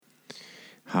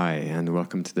Hi, and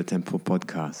welcome to the Temple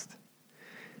Podcast.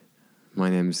 My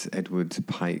name's Edward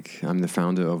Pike. I'm the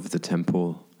founder of the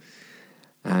Temple,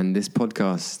 and this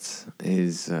podcast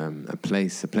is a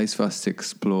place for us to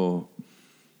explore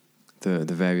the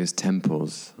various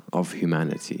temples of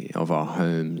humanity, of our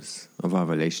homes, of our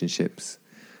relationships,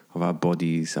 of our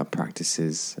bodies, our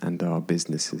practices, and our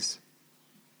businesses.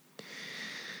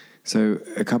 So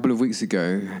a couple of weeks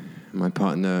ago, my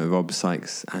partner Rob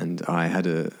Sykes and I had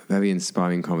a very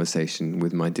inspiring conversation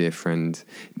with my dear friend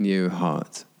Neo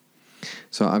Hart.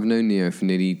 So I've known Neo for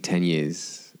nearly 10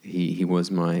 years. He was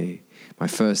my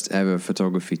first ever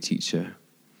photography teacher.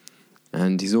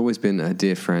 And he's always been a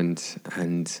dear friend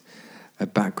and a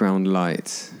background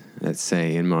light, let's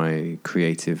say, in my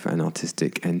creative and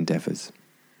artistic endeavors.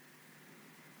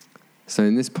 So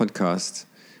in this podcast,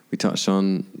 we touch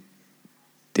on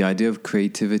the idea of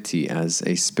creativity as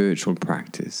a spiritual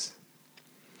practice,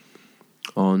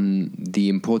 on the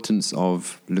importance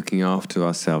of looking after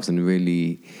ourselves and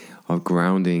really of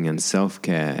grounding and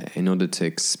self-care in order to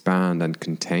expand and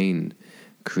contain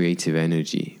creative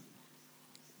energy,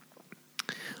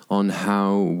 on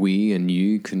how we and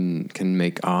you can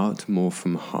make art more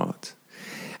from heart,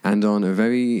 and on a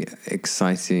very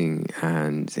exciting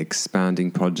and expanding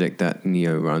project that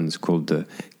Neo runs called the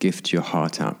Gift Your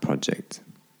Heart Out project.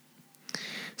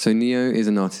 So Neo is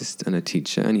an artist and a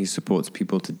teacher, and he supports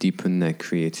people to deepen their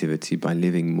creativity by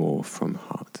living more from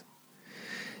heart.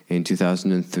 In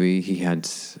 2003, he had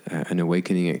an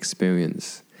awakening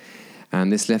experience,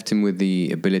 and this left him with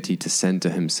the ability to center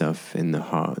himself in the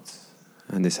heart.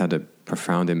 And this had a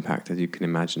profound impact, as you can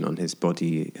imagine, on his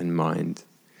body and mind.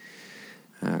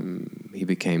 He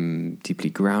became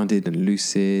deeply grounded and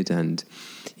lucid, and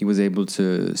he was able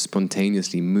to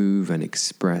spontaneously move and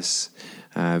express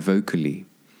vocally.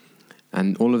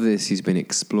 And all of this he's been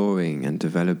exploring and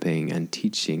developing and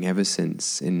teaching ever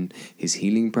since in his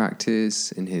healing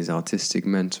practice, in his artistic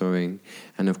mentoring,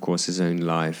 and of course his own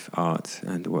life, art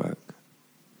and work.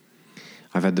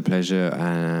 I've had the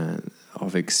pleasure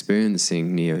of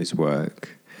experiencing Neo's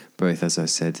work, both, as I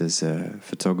said, as a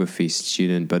photography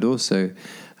student, but also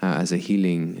as a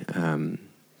healing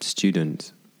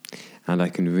student. And I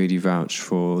can really vouch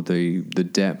for the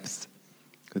depth,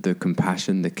 the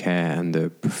compassion, the care, and the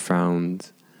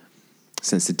profound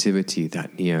sensitivity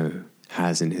that Neo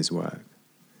has in his work.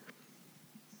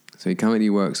 So he currently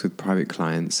works with private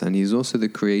clients, and he's also the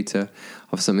creator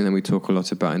of something that we talk a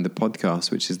lot about in the podcast,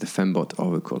 which is the Fembot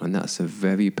Oracle. And that's a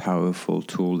very powerful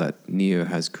tool that Neo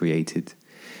has created.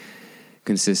 It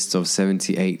consists of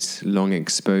 78 long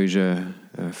exposure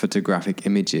photographic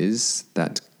images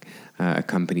that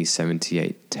accompany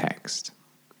 78 text.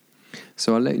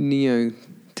 So I'll let Neo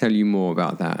tell you more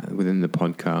about that within the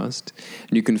podcast.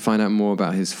 And you can find out more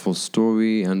about his full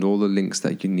story and all the links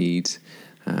that you need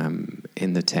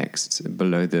in the text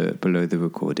below the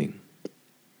recording.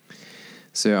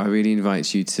 So I really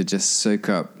invite you to just soak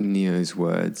up Neo's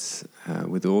words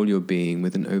with all your being,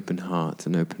 with an open heart,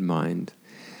 an open mind,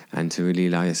 and to really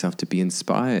allow yourself to be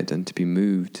inspired and to be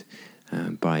moved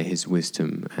by his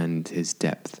wisdom and his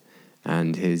depth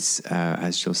and his,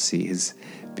 as you'll see, his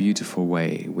beautiful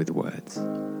way with words.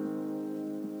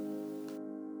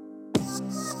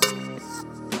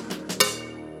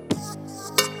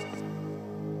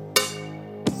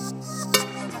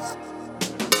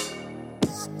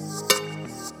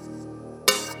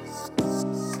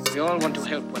 We all want to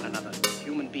help one another.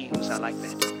 Human beings are like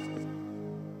that.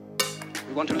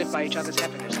 We want to live by each other's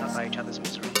happiness, not by each other's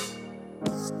misery.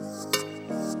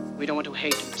 We don't want to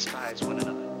hate and despise one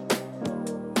another.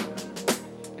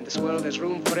 In this world, there's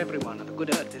room for everyone, and the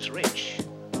good earth is rich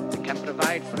and can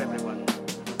provide for everyone.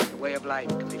 The way of life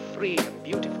can be free and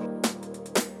beautiful.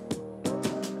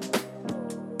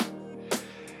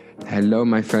 Hello,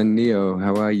 my friend Neo.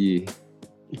 How are you?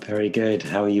 Very good.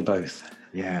 How are you both?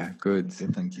 Yeah, good.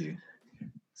 Good, thank you.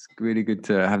 It's really good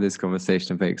to have this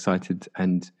conversation. I'm very excited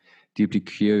and deeply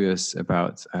curious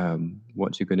about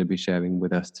what you're going to be sharing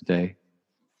with us today.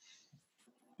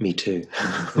 Me too.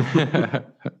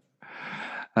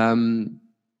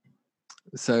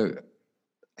 So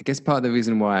I guess part of the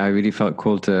reason why I really felt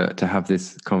called to have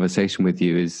this conversation with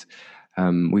you is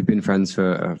we've been friends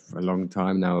for a long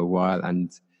time now, a while,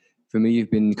 and for me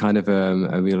you've been kind of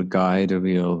a real guide, I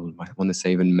want to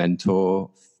say even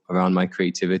mentor around my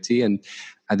creativity. And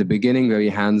at the beginning, very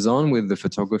hands-on with the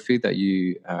photography that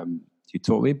you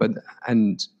taught me,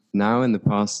 and now in the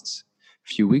past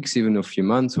few weeks, even a few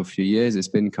months or a few years, it's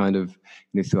been kind of,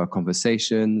 through our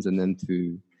conversations and then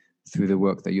through the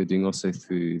work that you're doing also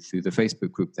through the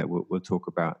Facebook group that we'll talk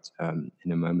about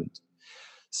in a moment.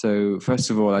 So first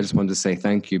of all, I just wanted to say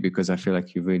thank you, because I feel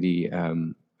like you really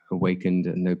awakened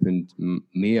and opened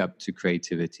me up to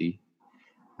creativity.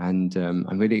 And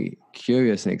I'm really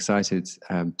curious and excited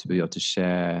to be able to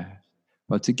share,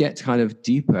 well, to get kind of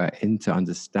deeper into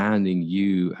understanding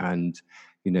you and,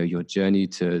 your journey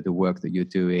to the work that you're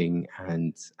doing,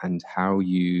 and how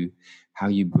you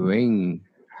bring,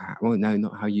 well, no,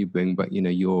 not how you bring, but,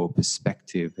 your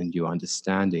perspective and your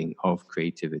understanding of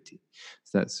creativity.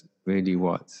 So that's really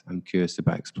what I'm curious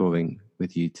about exploring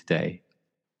with you today.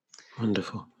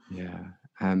 Wonderful. Yeah.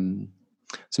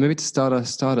 So maybe to start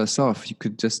us off, you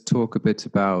could just talk a bit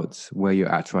about where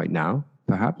you're at right now,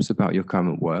 perhaps about your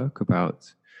current work,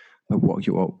 about what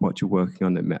you're working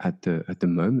on at the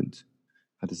moment.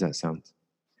 How does that sound?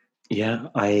 Yeah,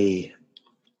 I'm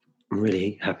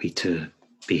really happy to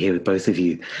be here with both of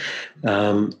you.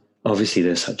 Obviously,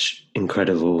 there's such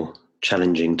incredible,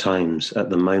 challenging times at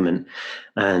the moment,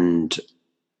 and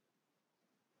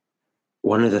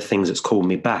one of the things that's called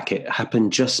me back, it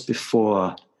happened just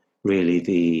before really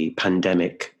the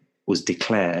pandemic was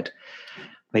declared.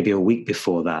 Maybe a week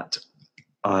before that,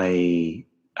 I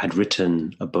had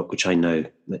written a book, which I know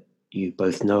that you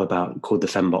both know about, called The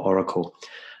Fembot Oracle.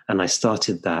 And I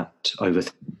started that over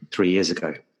 3 years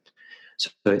ago. So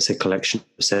it's a collection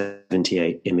of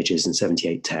 78 images and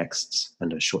 78 texts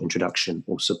and a short introduction,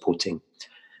 all supporting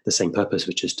the same purpose,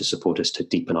 which is to support us to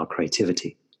deepen our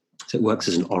creativity. So it works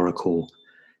as an oracle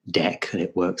deck, and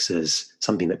it works as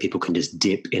something that people can just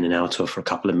dip in and out of for a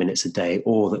couple of minutes a day,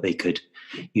 or that they could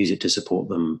use it to support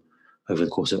them over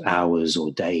the course of hours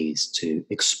or days to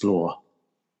explore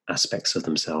aspects of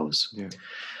themselves,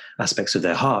 aspects of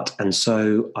their heart. And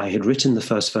so I had written the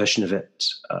first version of it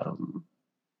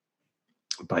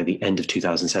by the end of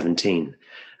 2017,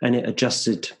 and it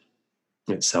adjusted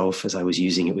itself as I was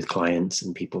using it with clients,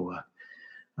 and people were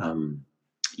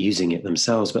using it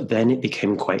themselves. But then it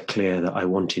became quite clear that I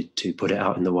wanted to put it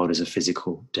out in the world as a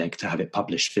physical deck, to have it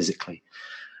published physically,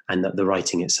 and that the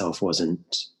writing itself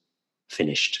wasn't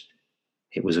finished.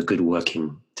 It was a good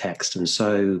working text. And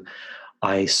so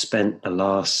I spent the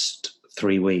last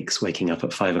 3 weeks waking up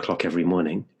at 5 o'clock every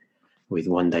morning with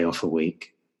 1 day off a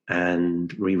week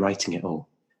and rewriting it all.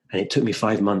 And it took me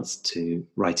 5 months to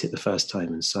write it the first time.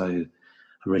 And so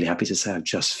I'm really happy to say I've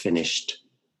just finished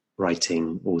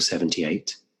writing all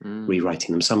 78,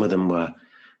 rewriting them. Some of them were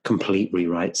complete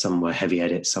rewrites, some were heavy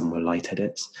edits, some were light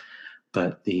edits.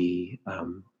 But the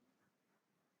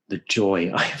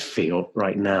joy I feel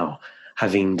right now,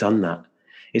 having done that,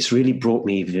 it's really brought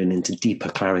me even into deeper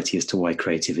clarity as to why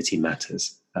creativity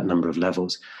matters at a number of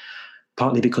levels.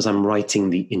 Partly because I'm writing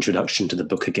the introduction to the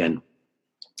book again.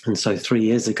 And so 3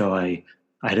 years ago, I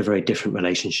had a very different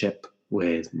relationship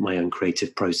with my own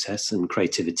creative process and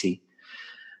creativity,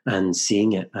 and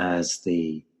seeing it as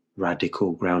the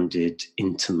radical, grounded,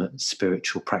 intimate,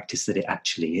 spiritual practice that it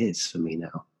actually is for me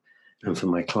now and for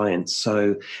my clients.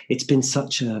 So it's been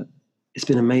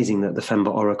amazing that the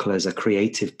Fembot Oracle as a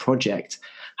creative project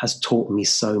has taught me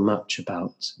so much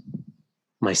about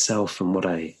myself and what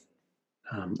I've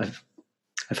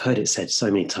heard it said so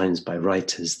many times by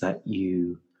writers that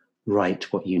you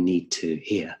write what you need to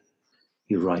hear.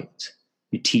 You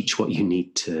teach what you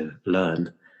need to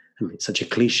learn. I mean, it's such a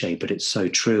cliche, but it's so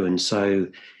true. And so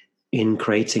in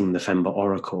creating the Fembot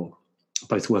Oracle,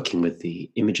 both working with the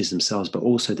images themselves, but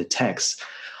also the texts,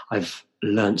 I've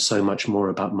learned so much more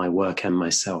about my work and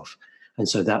myself. And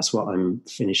so that's what I'm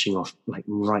finishing off like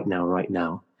right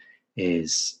now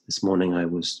is this morning I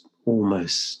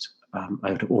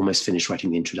had almost finished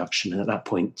writing the introduction. And at that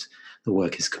point, the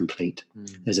work is complete.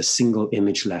 There's a single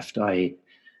image left. I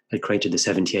had created the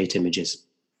 78 images,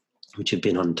 which have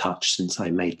been untouched since I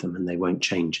made them, and they won't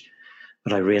change.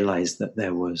 But I realized that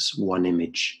there was one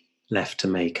image left to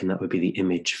make, and that would be the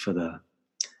image for the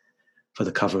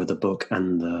cover of the book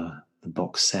and the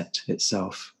box set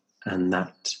itself. And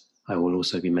that I will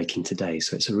also be making today.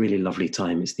 So it's a really lovely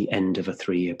time. It's the end of a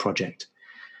 3-year project.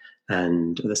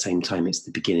 And at the same time, it's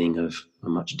the beginning of a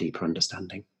much deeper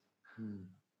understanding.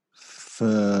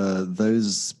 For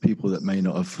those people that may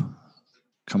not have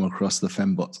come across the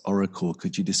Fembot Oracle,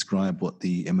 could you describe what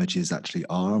the images actually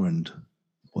are and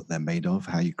what they're made of,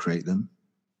 how you create them?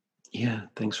 Yeah,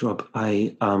 thanks, Rob.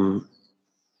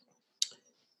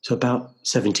 So about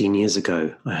 17 years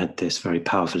ago, I had this very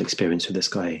powerful experience with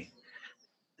this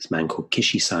man called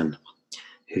Kishi-san,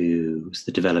 who was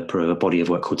the developer of a body of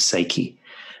work called Seiki,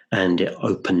 and it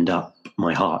opened up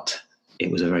my heart.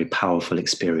 It was a very powerful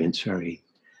experience, very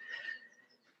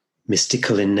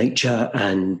mystical in nature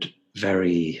and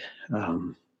very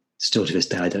Still to this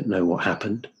day, I don't know what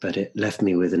happened, but it left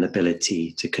me with an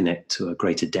ability to connect to a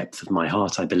greater depth of my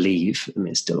heart, I believe. I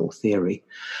mean, it's still all theory.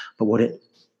 But what it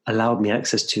allowed me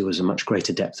access to was a much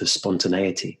greater depth of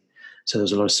spontaneity. So there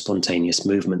was a lot of spontaneous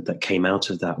movement that came out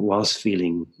of that. Whilst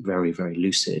feeling very, very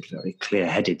lucid, very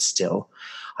clear-headed still,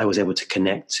 I was able to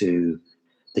connect to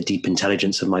the deep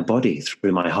intelligence of my body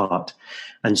through my heart.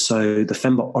 And so the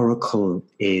Fembot Oracle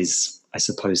is, I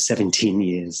suppose, 17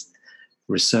 years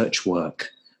research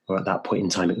work, or at that point in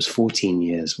time, it was 14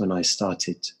 years when I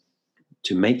started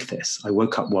to make this. I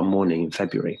woke up one morning in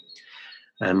February,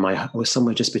 and I was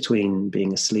somewhere just between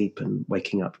being asleep and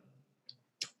waking up,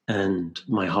 and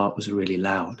my heart was really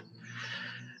loud.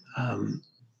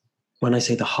 When I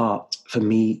say the heart, for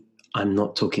me, I'm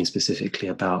not talking specifically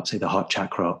about, say, the heart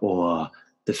chakra or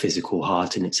the physical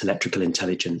heart and its electrical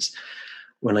intelligence.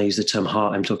 When I use the term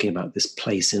heart, I'm talking about this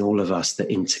place in all of us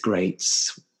that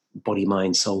integrates body,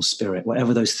 mind, soul, spirit,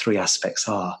 whatever those three aspects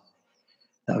are,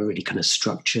 that are really kind of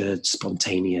structured,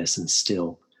 spontaneous, and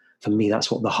still. For me,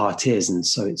 that's what the heart is. And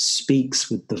so it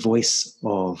speaks with the voice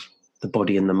of the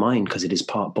body and the mind, because it is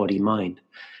part body, mind.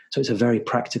 So it's a very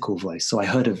practical voice. So I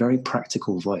heard a very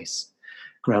practical voice,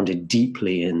 grounded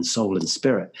deeply in soul and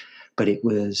spirit, but it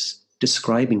was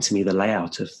describing to me the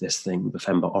layout of this thing, the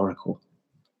Fembot Oracle.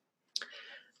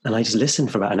 And I just listened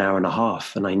for about an hour and a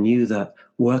half, and I knew that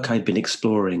work I'd been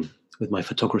exploring with my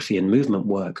photography and movement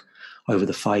work over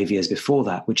the 5 years before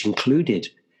that, which included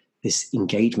this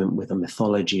engagement with a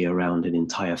mythology around an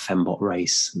entire Fembot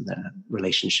race and their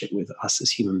relationship with us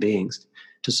as human beings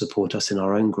to support us in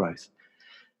our own growth,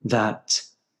 that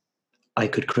I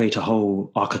could create a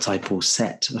whole archetypal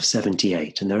set of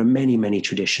 78. And there are many, many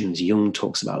traditions, Jung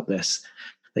talks about this,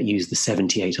 that use the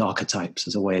 78 archetypes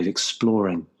as a way of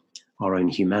exploring our own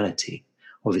humanity.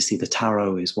 Obviously, the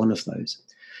tarot is one of those.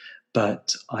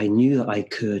 But I knew that I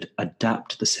could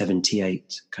adapt the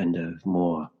 78 kind of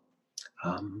more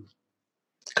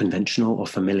conventional or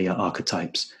familiar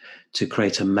archetypes to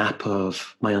create a map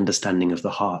of my understanding of the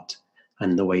heart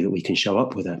and the way that we can show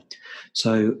up with it.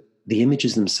 So the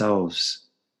images themselves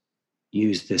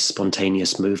use this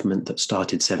spontaneous movement that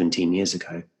started 17 years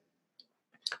ago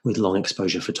with long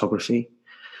exposure photography.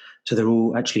 So they're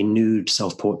all actually nude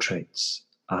self-portraits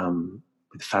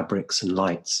with fabrics and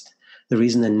lights. The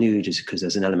reason they're nude is because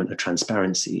there's an element of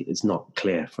transparency. It's not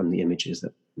clear from the images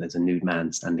that there's a nude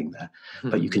man standing there,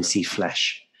 but you can see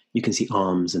flesh. You can see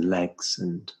arms and legs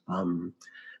and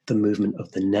the movement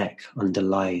of the neck under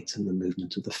light and the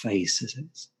movement of the face as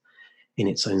it's in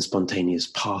its own spontaneous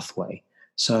pathway.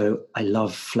 So I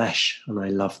love flesh, and I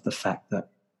love the fact that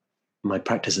my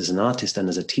practice as an artist and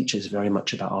as a teacher is very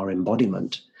much about our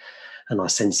embodiment and our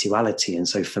sensuality. And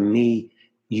so for me,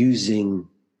 using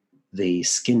the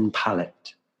skin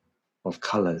palette of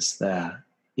colors there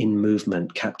in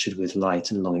movement, captured with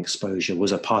light and long exposure,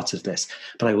 was a part of this.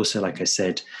 But I also, like I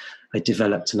said, I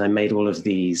developed and I made all of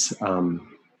these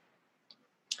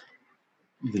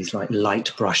like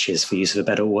light brushes, for use of a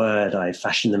better word. I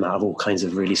fashioned them out of all kinds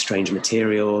of really strange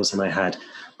materials, and I had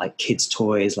like kids'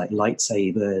 toys like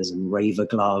lightsabers and raver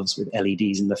gloves with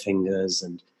LEDs in the fingers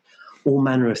and all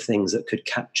manner of things that could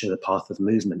capture the path of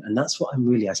movement. And that's what I'm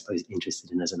really, I suppose,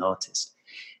 interested in as an artist,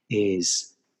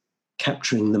 is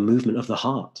capturing the movement of the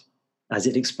heart as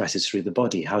it expresses through the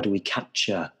body. How do we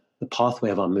capture the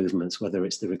pathway of our movements, whether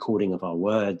it's the recording of our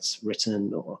words,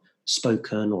 written or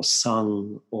spoken or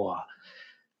sung, or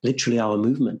literally our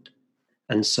movement?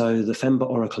 And so the Fembot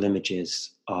Oracle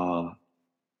images are,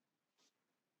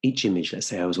 each image, let's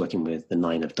say I was working with the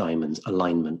 9 of diamonds,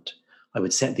 alignment. I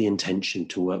would set the intention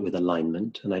to work with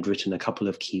alignment, and I'd written a couple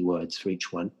of keywords for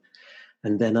each one.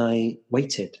 And then I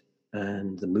waited,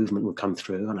 and the movement would come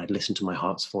through, and I'd listen to my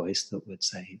heart's voice that would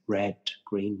say red,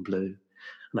 green, blue.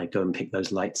 And I'd go and pick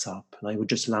those lights up, and I would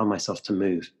just allow myself to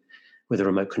move with a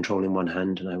remote control in one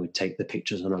hand, and I would take the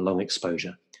pictures on a long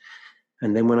exposure.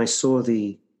 And then when I saw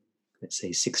the, let's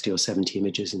say, 60 or 70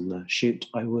 images in the shoot,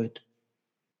 I would,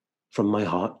 from my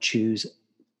heart, choose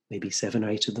maybe 7 or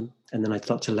 8 of them, and then I'd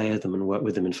start to layer them and work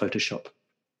with them in Photoshop.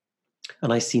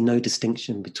 And I see no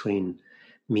distinction between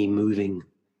me moving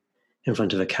in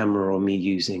front of a camera or me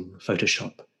using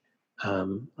Photoshop.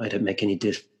 I don't make any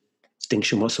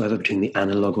distinction whatsoever between the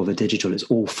analog or the digital. It's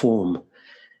all form.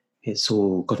 It's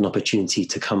all got an opportunity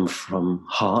to come from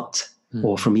heart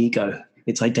or from ego.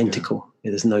 It's identical.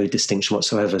 Yeah. There's no distinction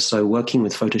whatsoever. So working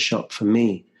with Photoshop, for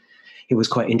me, it was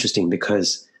quite interesting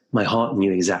because my heart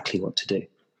knew exactly what to do.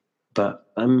 But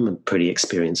I'm a pretty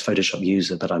experienced Photoshop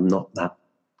user, but I'm not that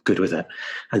good with it.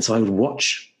 And so I would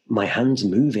watch my hands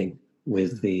moving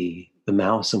with the the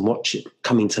mouse and watch it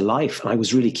coming to life. And I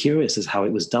was really curious as how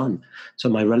it was done. So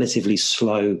my relatively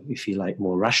slow, if you like,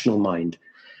 more rational mind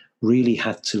really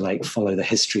had to like follow the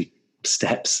history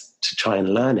steps to try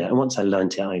and learn it. And once I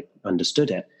learned it, I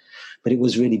understood it. But it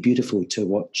was really beautiful to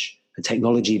watch a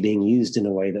technology being used in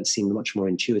a way that seemed much more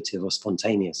intuitive or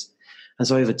spontaneous. And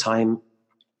so over time,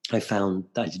 I found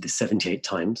that I did this 78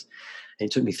 times. And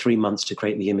it took me 3 months to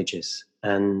create the images.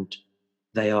 And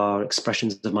they are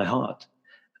expressions of my heart.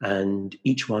 And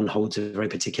each one holds a very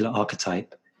particular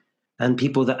archetype. And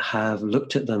people that have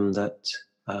looked at them that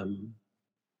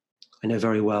I know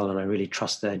very well, and I really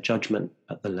trust their judgment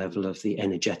at the level of the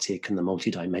energetic and the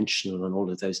multidimensional and all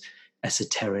of those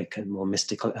esoteric and more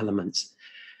mystical elements.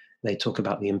 They talk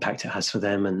about the impact it has for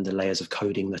them and the layers of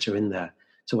coding that are in there.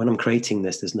 So when I'm creating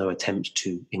this, there's no attempt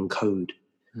to encode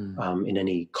in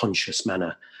any conscious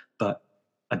manner. But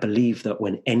I believe that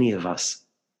when any of us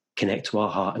connect to our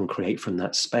heart and create from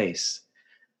that space,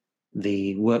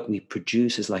 the work we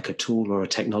produce is like a tool or a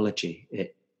technology.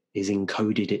 It is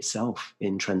encoded itself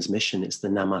in transmission. It's the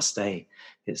namaste.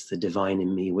 It's the divine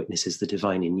in me witnesses the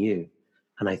divine in you.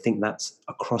 And I think that's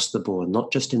across the board,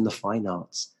 not just in the fine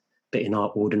arts, but in our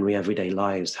ordinary everyday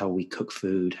lives, how we cook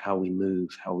food, how we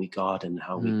move, how we garden,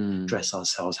 how we dress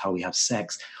ourselves, how we have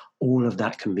sex. All of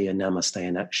that can be a namaste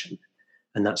in action.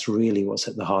 And that's really what's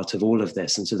at the heart of all of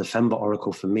this. And so the Fembot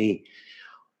Oracle for me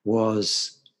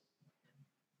was,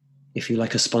 if you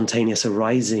like, a spontaneous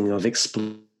arising of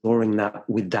exploring that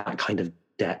with that kind of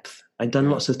depth. I'd done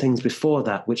lots of things before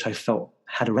that, which I felt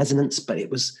had a resonance, but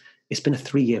it's been a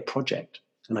 3-year project.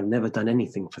 And I've never done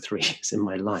anything for 3 years in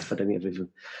my life. I don't think I've even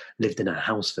lived in a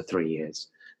house for 3 years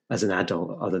as an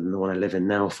adult, other than the one I live in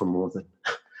now for more than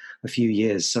a few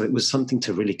years. So it was something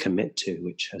to really commit to,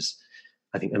 which has,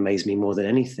 I think, amazed me more than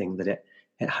anything, that it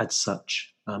had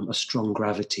such a strong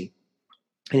gravity.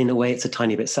 And in a way, it's a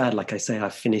tiny bit sad. Like I say, I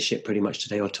finish it pretty much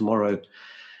today or tomorrow,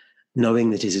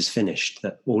 knowing that it is finished,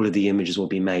 that all of the images will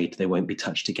be made. They won't be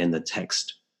touched again. The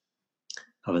text,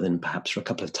 other than perhaps for a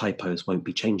couple of typos, won't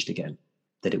be changed again,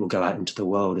 that it will go out into the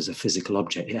world as a physical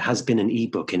object. It has been an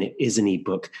ebook, and it is an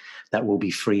ebook that will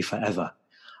be free forever.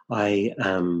 I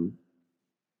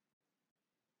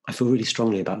feel really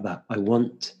strongly about that. I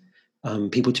want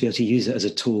people to be able to use it as a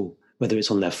tool, whether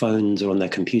it's on their phones or on their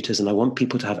computers, and I want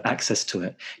people to have access to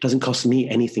it. It doesn't cost me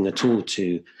anything at all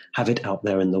to have it out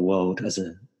there in the world as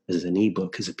an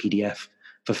ebook, as a PDF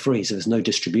for free. So there's no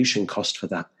distribution cost for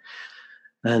that.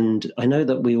 And I know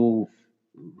that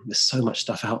there's so much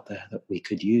stuff out there that we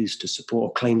could use to support,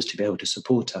 or claims to be able to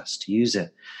support us to use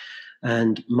it.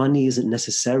 And money isn't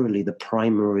necessarily the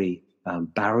primary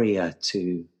barrier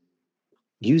to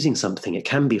using something. It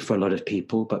can be for a lot of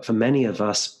people, but for many of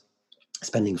us,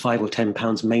 spending £5 or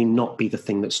 £10 may not be the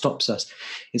thing that stops us.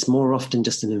 It's more often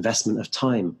just an investment of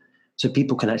time. So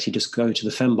people can actually just go to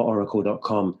the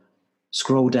fembotoracle.com,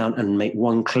 scroll down and make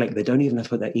one click. They don't even have to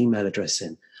put their email address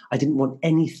in. I didn't want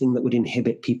anything that would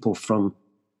inhibit people from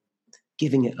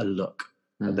giving it a look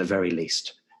at the very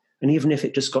least. And even if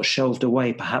it just got shelved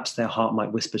away, perhaps their heart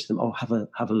might whisper to them, oh, have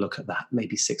a look at that,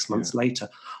 maybe 6 months later.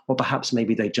 Or perhaps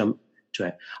maybe they jump to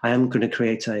it. I am going to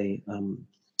create a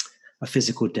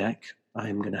physical deck. I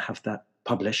am going to have that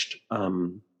published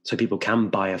so people can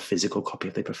buy a physical copy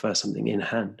if they prefer something in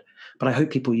hand. But I hope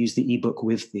people use the ebook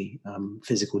with the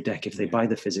physical deck if they buy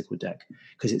the physical deck,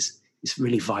 because it's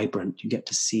really vibrant. You get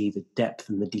to see the depth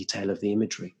and the detail of the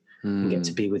imagery and get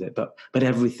to be with it. But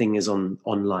everything is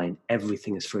online.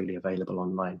 Everything is freely available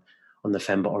online on the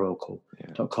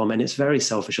fembotoracle.com. And it's very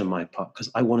selfish on my part,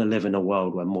 because I want to live in a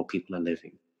world where more people are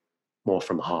living more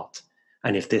from heart.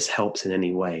 And if this helps in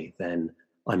any way, then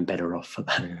I'm better off for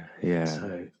that. Yeah.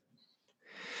 So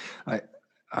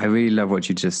I really love what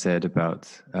you just said about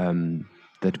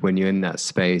that when you're in that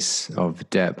space of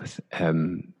depth,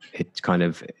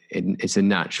 it's a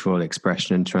natural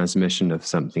expression and transmission of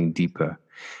something deeper.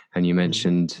 And you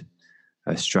mentioned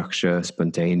structure,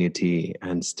 spontaneity,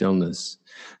 and stillness.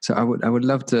 So I would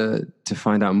love to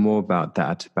find out more about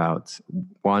that, about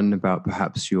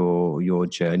perhaps your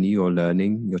journey, your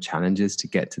learning, your challenges to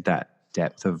get to that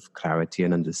depth of clarity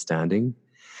and understanding,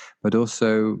 but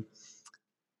also,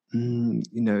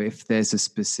 if there's a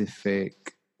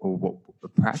specific or what a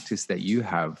practice that you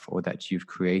have or that you've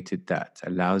created that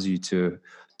allows you to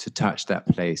touch that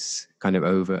place kind of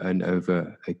over and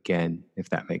over again, if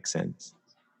that makes sense.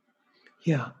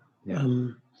 Yeah.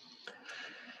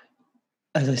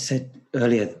 As I said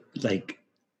earlier,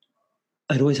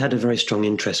 I'd always had a very strong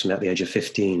interest from about the age of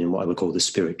 15 in what I would call the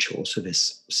spiritual. So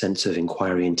this sense of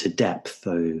inquiry into depth,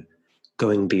 though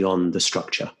going beyond the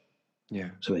structure.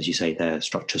 Yeah. So as you say there,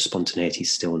 structure, spontaneity,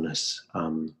 stillness.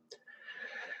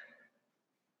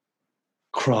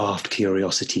 craft,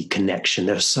 curiosity, connection.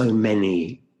 There are so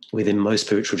many within most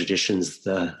spiritual traditions.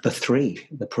 The three,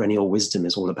 the perennial wisdom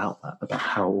is all about that, about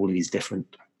how all these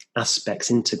different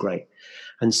aspects integrate.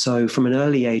 And so from an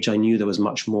early age, I knew there was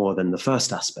much more than the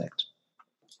first aspect.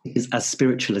 It's as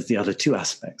spiritual as the other two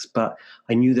aspects, but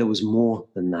I knew there was more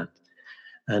than that.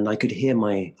 And I could hear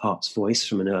my heart's voice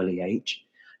from an early age.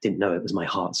 I didn't know it was my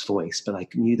heart's voice, but I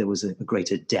knew there was a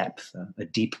greater depth, a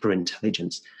deeper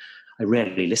intelligence. I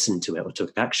rarely listened to it or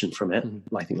took action from it.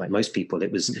 I think like most people,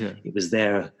 it was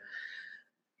there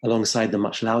alongside the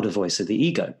much louder voice of the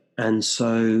ego. And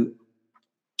so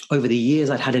over the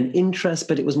years, I'd had an interest,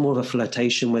 but it was more of a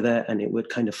flirtation with it, and it would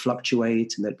kind of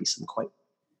fluctuate, and there'd be some quite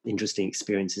interesting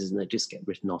experiences, and they'd just get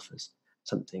written off as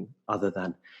something other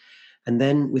than. And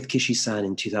then with Kishi-san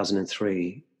in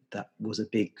 2003, that was a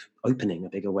big opening, a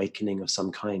big awakening of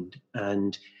some kind.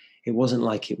 And it wasn't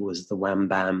like it was the wham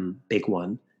bam big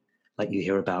one, like you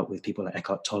hear about with people like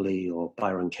Eckhart Tolle or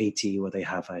Byron Katie, where they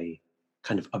have a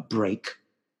kind of a break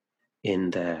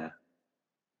in their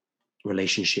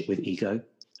relationship with ego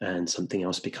and something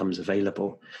else becomes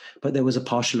available. But there was a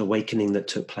partial awakening that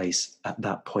took place at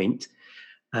that point.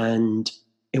 And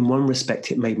in one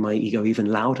respect, it made my ego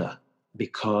even louder,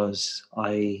 because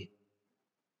I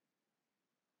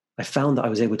found that I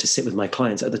was able to sit with my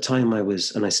clients. At the time I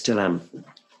was, and I still am,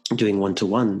 doing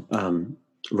one-to-one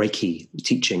Reiki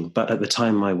teaching, but at the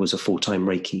time I was a full-time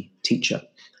Reiki teacher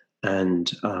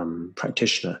and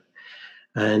practitioner.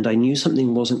 And I knew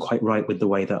something wasn't quite right with the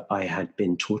way that I had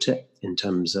been taught it, in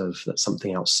terms of that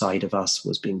something outside of us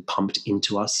was being pumped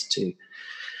into us to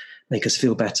make us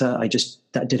feel better.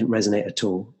 That didn't resonate at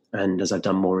all. And as I've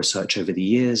done more research over the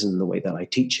years and the way that I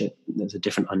teach it, there's a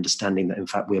different understanding that in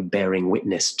fact we're bearing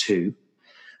witness to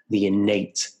the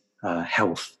innate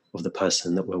health of the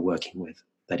person that we're working with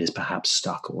that is perhaps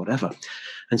stuck or whatever.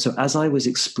 And so as I was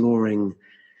exploring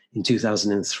in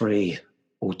 2003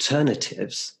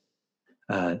 alternatives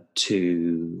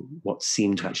to what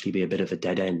seemed to actually be a bit of a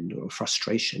dead end or a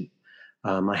frustration,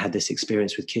 I had this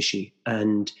experience with Kishi,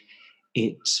 and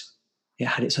it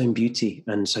had its own beauty.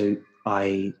 And so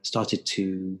I started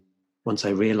to, once I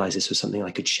realized this was something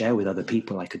I could share with other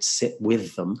people, I could sit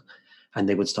with them and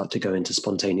they would start to go into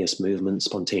spontaneous movement,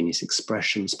 spontaneous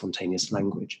expression, spontaneous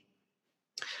language.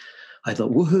 I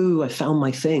thought, woohoo, I found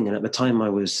my thing. And at the time I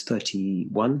was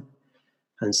 31,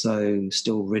 and so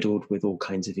still riddled with all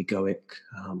kinds of egoic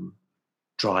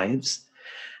drives.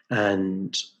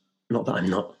 And not that I'm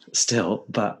not still,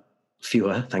 but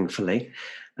fewer, thankfully.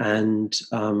 And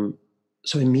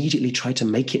so immediately tried to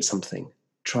make it something,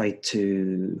 tried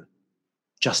to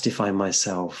justify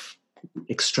myself,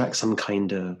 extract some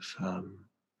kind of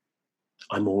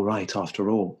I'm all right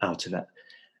after all out of it.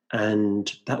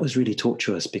 And that was really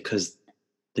tortuous, because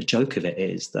the joke of it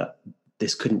is that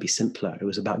this couldn't be simpler. It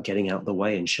was about getting out the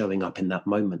way and showing up in that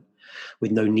moment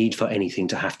with no need for anything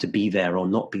to have to be there or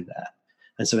not be there.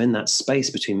 And so in that space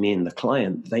between me and the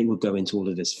client, they would go into all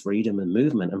of this freedom and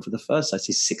movement. And for the first, I'd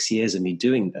say 6 years of me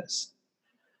doing this,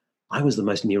 I was the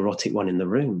most neurotic one in the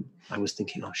room. I was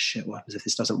thinking, oh shit, what happens if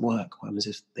this doesn't work? What happens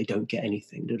if they don't get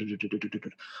anything?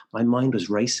 My mind was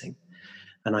racing.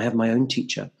 And I have my own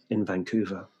teacher in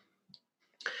Vancouver.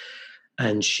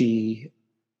 And she,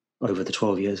 over the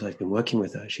 12 years I've been working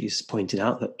with her, she's pointed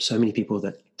out that so many people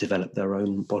that develop their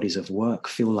own bodies of work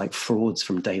feel like frauds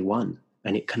from day one.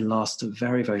 And it can last a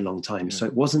very, very long time. Yeah. So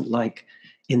it wasn't like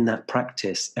in that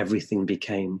practice, everything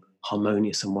became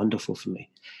harmonious and wonderful for me.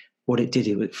 What it did,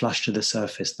 it would flush to the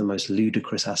surface the most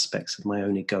ludicrous aspects of my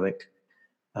own egoic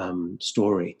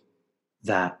story,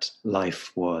 that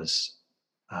life was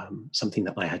something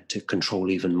that I had to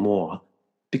control even more,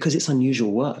 because it's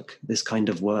unusual work. This kind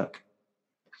of work,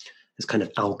 this kind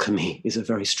of alchemy, is a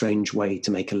very strange way to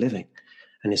make a living.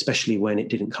 And especially when it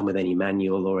didn't come with any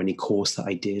manual or any course that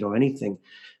I did or anything.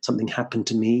 Something happened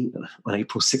to me on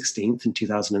April 16th in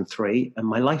 2003, and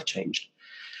my life changed.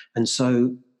 And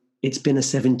so it's been a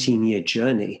 17-year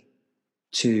journey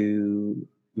to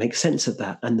make sense of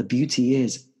that. And the beauty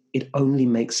is, it only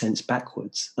makes sense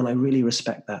backwards. And I really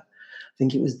respect that. I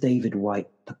think it was David Whyte,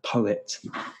 the poet,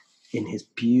 in his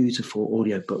beautiful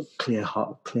audiobook, Clear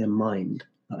Heart, Clear Mind,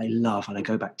 that I love, and I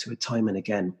go back to it time and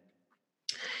again.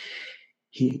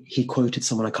 He quoted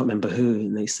someone, I can't remember who,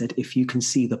 and they said, if you can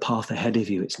see the path ahead of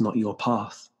you, it's not your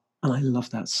path. And I love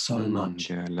that so much.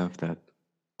 Yeah, I love that.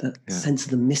 That sense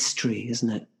of the mystery, isn't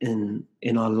it,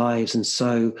 in our lives. And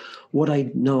so what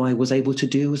I know I was able to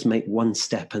do was make one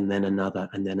step and then another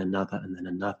and then another and then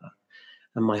another.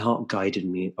 And my heart guided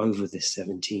me over this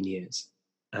 17 years.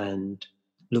 And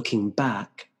looking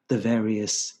back, the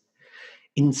various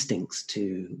instincts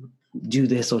to do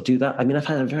this or do that. I mean, I've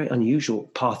had a very unusual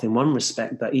path in one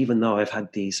respect, that even though I've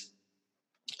had these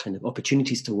kind of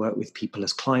opportunities to work with people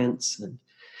as clients, and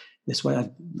this way,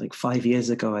 like 5 years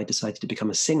ago, I decided to become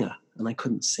a singer, and I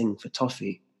couldn't sing for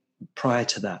toffee. Prior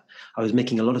to that, I was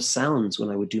making a lot of sounds when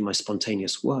I would do my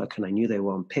spontaneous work, and I knew they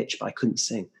were on pitch, but I couldn't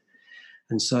sing.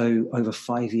 And so over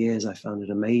 5 years, I found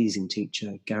an amazing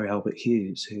teacher, Gary Albert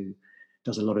Hughes, who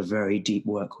does a lot of very deep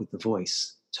work with the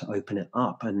voice to open it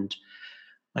up. And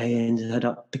I ended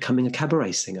up becoming a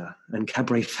cabaret singer. And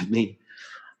cabaret for me,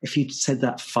 if you'd said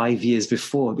that 5 years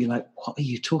before, I'd be like, what are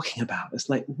you talking about? It's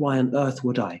like, why on earth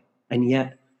would I? And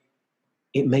yet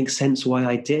it makes sense why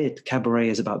I did. Cabaret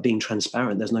is about being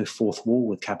transparent. There's no fourth wall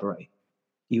with cabaret.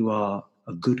 You are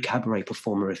a good cabaret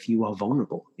performer if you are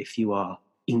vulnerable, if you are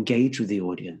engaged with the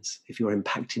audience, if you're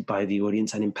impacted by the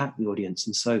audience and impact the audience.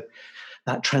 And so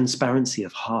that transparency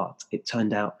of heart, it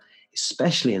turned out,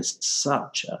 especially in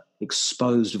such an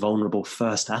exposed, vulnerable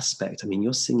first aspect. I mean,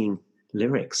 you're singing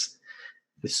lyrics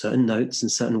with certain notes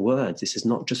and certain words. This is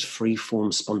not just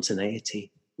free-form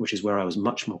spontaneity, which is where I was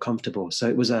much more comfortable. So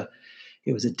it was a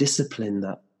discipline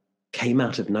that came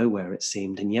out of nowhere, it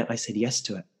seemed, and yet I said yes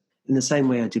to it, in the same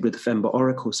way I did with the Fembot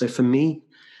Oracle. So for me,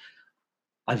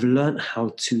 I've learned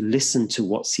how to listen to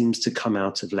what seems to come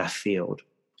out of left field.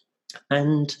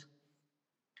 And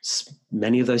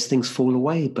many of those things fall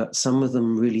away, but some of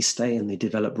them really stay and they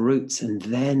develop roots. And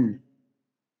then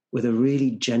with a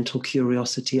really gentle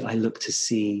curiosity, I look to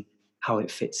see how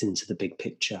it fits into the big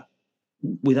picture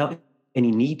without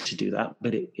any need to do that,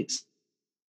 but it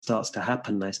starts to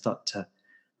happen. I start to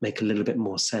make a little bit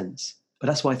more sense. But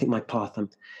that's why I think my path,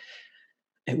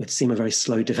 it would seem a very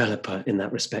slow developer in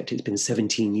that respect. It's been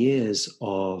 17 years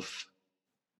of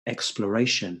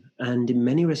exploration. And in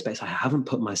many respects, I haven't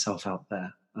put myself out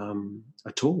there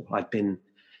at all. I've been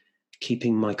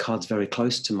keeping my cards very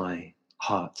close to my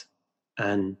heart.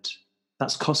 And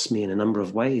that's cost me in a number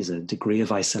of ways, a degree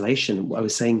of isolation. I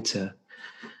was saying to a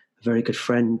very good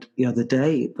friend the other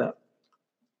day that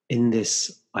in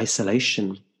this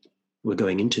isolation we're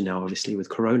going into now, obviously with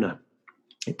Corona,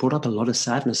 it brought up a lot of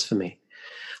sadness for me.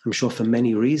 I'm sure for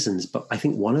many reasons, but I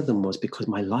think one of them was because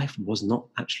my life was not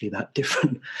actually that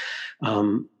different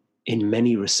in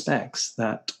many respects,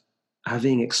 that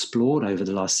having explored over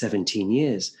the last 17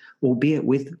 years, albeit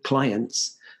with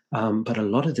clients, but a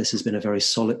lot of this has been a very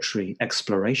solitary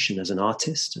exploration as an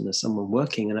artist and as someone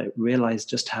working. And I realized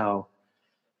just how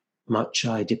much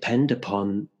I depend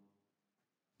upon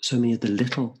so many of the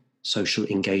little social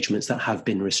engagements that have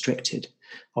been restricted,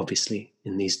 obviously,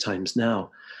 in these times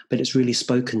now. But it's really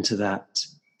spoken to that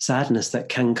sadness that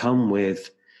can come with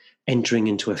entering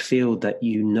into a field that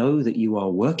you know that you are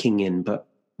working in, but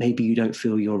maybe you don't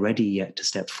feel you're ready yet to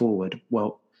step forward.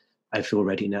 Well, I feel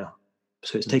ready now.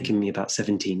 So it's taken me about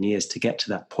 17 years to get to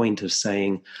that point of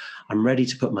saying, I'm ready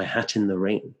to put my hat in the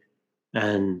ring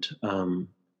and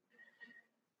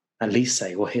at least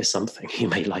say, well, here's something. You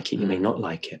may like it, you may not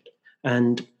like it.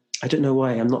 And I don't know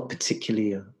why I'm not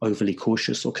particularly an overly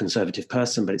cautious or conservative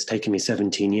person, but it's taken me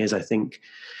 17 years. I think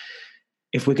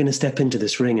if we're going to step into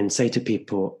this ring and say to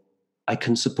people, I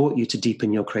can support you to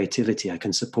deepen your creativity, I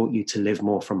can support you to live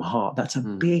more from heart, that's a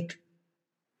big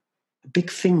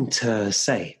thing to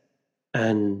say.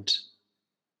 And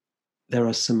there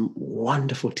are some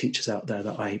wonderful teachers out there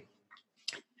that I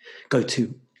go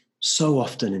to so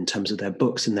often in terms of their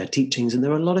books and their teachings. And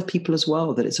there are a lot of people as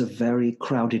well that it's a very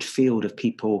crowded field of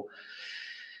people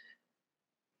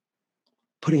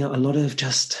putting out a lot of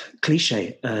just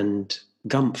cliche and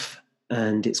gumph.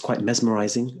 And it's quite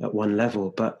mesmerizing at one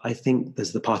level. But I think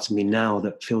there's the part of me now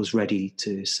that feels ready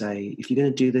to say, if you're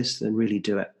going to do this, then really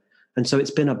do it. And so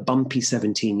it's been a bumpy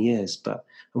 17 years,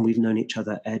 and we've known each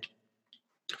other, Ed,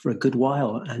 for a good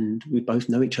while. And we both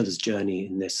know each other's journey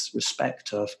in this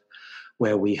respect of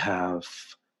where we have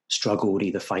struggled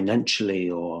either financially,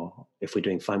 or if we're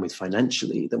doing fine with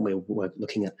financially, then we're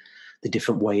looking at the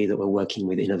different way that we're working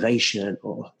with innovation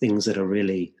or things that are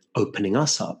really opening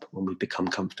us up when we become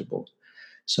comfortable.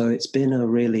 So it's been a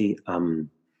really,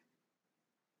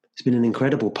 it's been an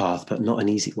incredible path, but not an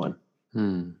easy one.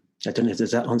 I don't know, does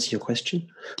that answer your question?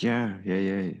 Yeah,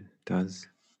 it does.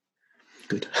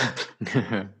 Good.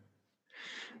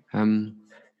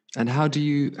 And how do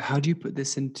you put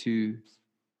this into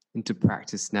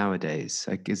practice nowadays?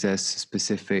 Like, is there a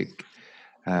specific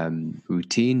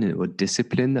routine or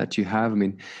discipline that you have? I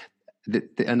mean,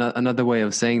 another way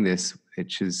of saying this,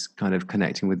 which is kind of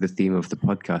connecting with the theme of the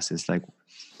podcast, is like,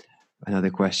 another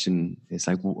question is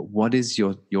like, what is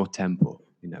your temple?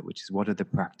 You know, which is, what are the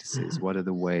practices? What are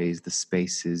the ways, the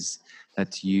spaces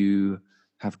that you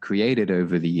have created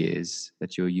over the years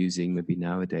that you're using maybe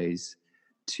nowadays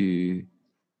to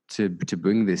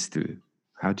bring this through?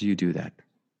 How do you do that?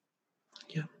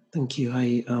 Yeah, thank you.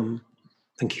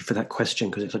 Thank you for that question,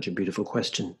 because it's such a beautiful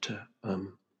question to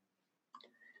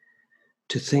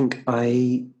think.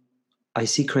 I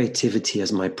see creativity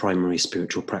as my primary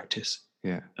spiritual practice.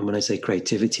 Yeah. And when I say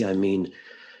creativity, I mean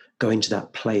going to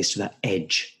that place, to that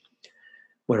edge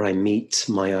where I meet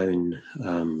my own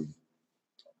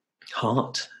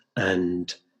heart,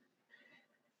 and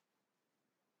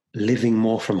living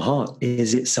more from heart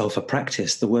is itself a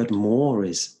practice. The word more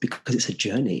is because it's a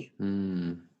journey.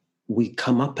 We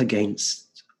come up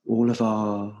against all of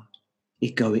our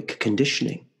egoic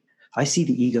conditioning. I see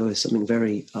the ego as something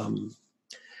very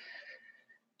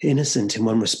innocent in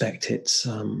one respect. It's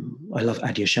I love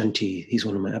Adyashanti. He's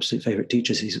one of my absolute favorite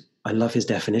teachers. I love his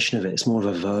definition of it. It's more of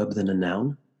a verb than a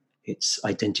noun. It's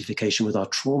identification with our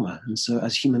trauma. And so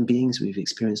as human beings, we've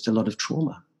experienced a lot of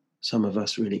trauma. Some of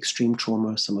us really extreme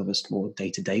trauma, some of us more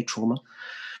day-to-day trauma.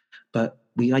 But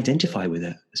we identify with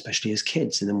it, especially as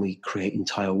kids, and then we create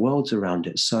entire worlds around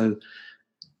it. So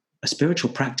a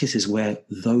spiritual practice is where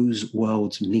those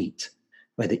worlds meet,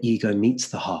 where the ego meets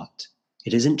the heart.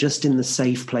 It isn't just in the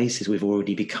safe places we've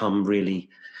already become really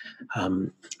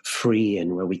free,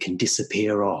 and where we can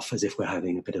disappear off as if we're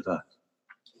having a bit of a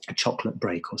chocolate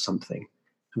break or something.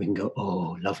 And we can go,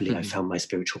 oh, lovely, I found my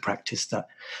spiritual practice that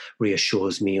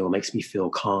reassures me or makes me feel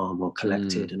calm or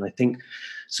collected. And I think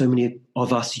so many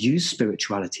of us use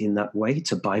spirituality in that way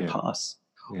to bypass.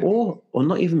 Yeah. Or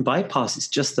not even bypass, it's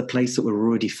just the place that we're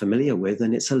already familiar with,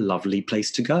 and it's a lovely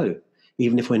place to go,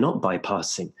 even if we're not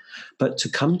bypassing. But to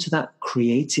come to that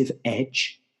creative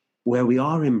edge where we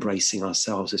are embracing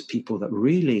ourselves as people that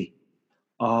really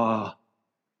are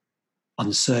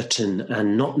uncertain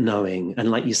and not knowing. And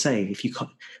like you say, if you can't,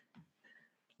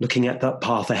 looking at that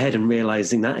path ahead and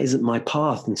realizing that isn't my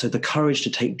path. And so the courage to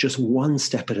take just one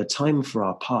step at a time for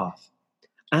our path,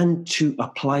 and to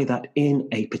apply that in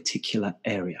a particular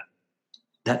area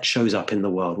that shows up in the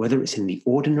world, whether it's in the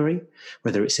ordinary,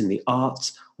 whether it's in the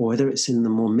arts, or whether it's in the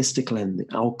more mystical and the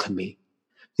alchemy.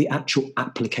 The actual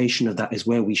application of that is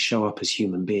where we show up as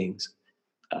human beings.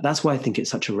 That's why I think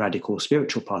it's such a radical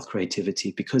spiritual path,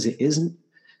 creativity, because it isn't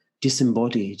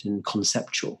disembodied and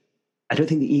conceptual. I don't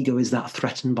think the ego is that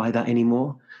threatened by that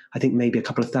anymore. I think maybe a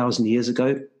couple of thousand years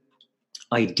ago,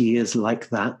 ideas like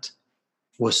that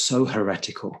were so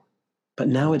heretical. But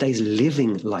nowadays,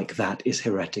 living like that is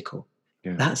heretical.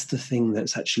 Yeah. That's the thing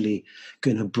that's actually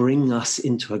going to bring us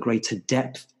into a greater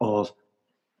depth of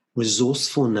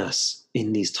resourcefulness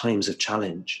in these times of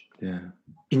challenge,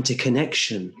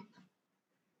 interconnection,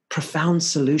 profound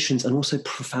solutions, and also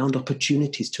profound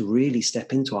opportunities to really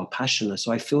step into our passion.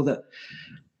 So I feel that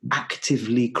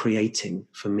actively creating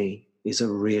for me is a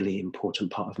really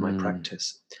important part of my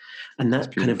practice. And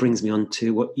that kind of brings me on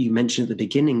to what you mentioned at the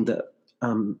beginning, that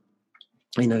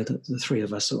I know that the three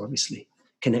of us are obviously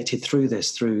connected through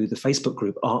this, through the Facebook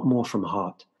group, Art More from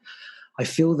Heart. I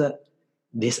feel that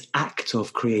this act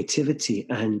of creativity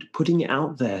and putting it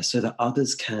out there so that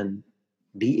others can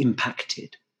be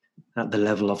impacted at the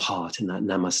level of heart in that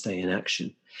namaste in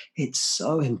action, it's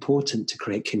so important to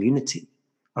create community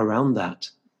around that.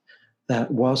 That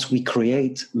whilst we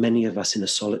create, many of us in a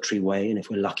solitary way, and if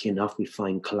we're lucky enough, we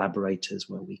find collaborators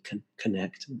where we can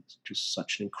connect. It's just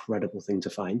such an incredible thing to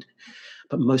find.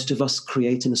 But most of us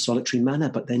create in a solitary manner,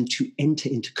 but then to enter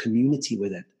into community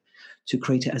with it, to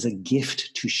create it as a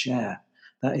gift to share,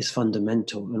 that is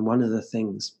fundamental. And one of the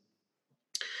things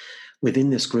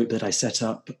within this group that I set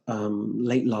up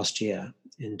late last year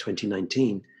in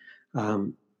 2019,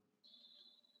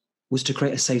 was to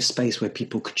create a safe space where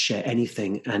people could share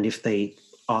anything. And if they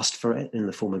asked for it in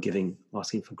the form of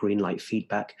asking for green light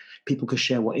feedback, people could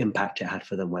share what impact it had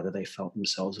for them, whether they felt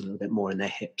themselves a little bit more in their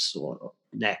hips or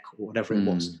neck or whatever it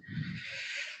was.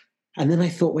 And then I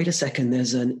thought, wait a second,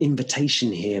 there's an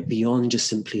invitation here beyond just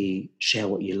simply share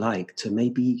what you like, to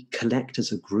maybe collect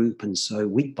as a group. And so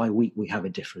week by week, we have a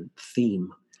different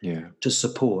theme to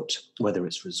support, whether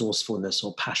it's resourcefulness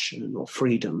or passion or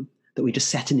freedom, that we just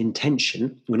set an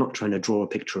intention. We're not trying to draw a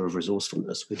picture of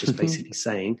resourcefulness. We're just basically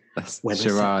saying... That's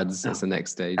charades as the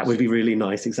next stage. That would be really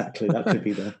nice, exactly. That could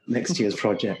be the next year's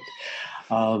project,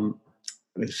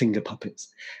 with finger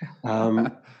puppets.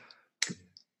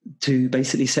 To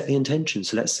basically set the intention.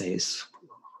 So let's say it's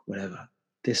whatever.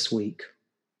 This week,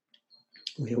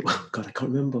 God, I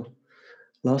can't remember.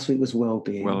 Last week was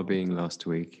well-being. Well-being last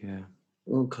week, yeah.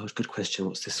 Oh gosh, good question.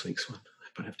 What's this week's one?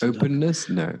 Openness?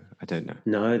 No, I don't know.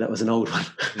 No, that was an old one.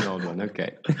 An old one,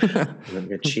 okay. I'm going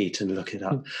to cheat and look it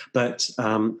up. But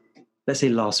let's say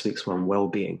last week's one,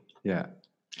 well-being. Yeah.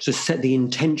 So set the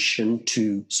intention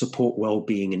to support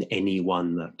well-being in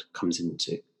anyone that comes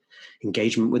into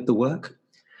engagement with the work.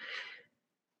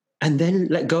 And then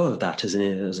let go of that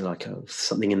as like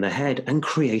something in the head and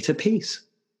create a piece.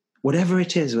 Whatever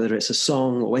it is, whether it's a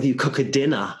song or whether you cook a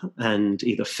dinner and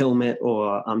either film it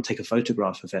or take a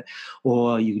photograph of it,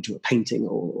 or you do a painting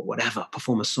or whatever,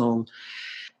 perform a song,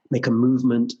 make a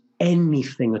movement,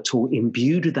 anything at all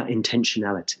imbued with that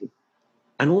intentionality.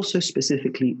 And also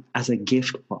specifically as a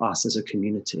gift for us as a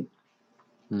community,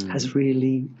 has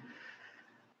really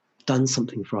done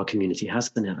something for our community,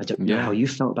 hasn't it? I don't know how you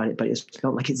felt about it, but it's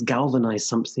felt like it's galvanized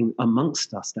something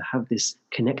amongst us to have this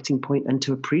connecting point and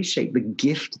to appreciate the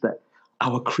gift that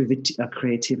our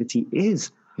creativity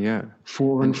is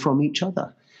for and from each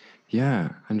other. Yeah,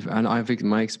 and I think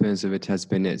my experience of it has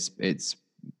been it's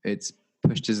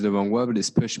pushed is the wrong word, but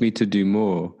it's pushed me to do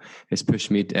more. It's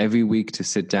pushed me every week to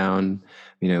sit down,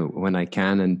 when I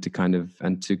can, and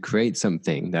to create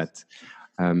something that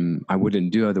I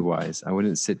wouldn't do otherwise. I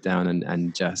wouldn't sit down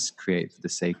and just create for the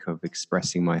sake of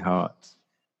expressing my heart.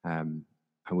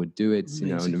 I would do it,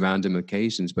 on random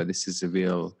occasions, but this is a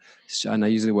real, and I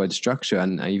use the word structure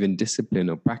and even discipline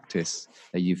or practice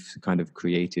that you've kind of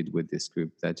created with this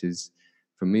group that is,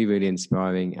 for me, really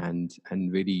inspiring and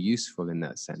really useful in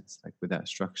that sense. Like with that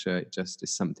structure, it just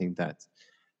is something that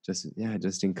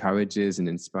just encourages and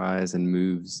inspires and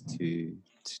moves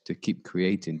to keep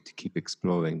creating, to keep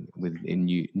exploring in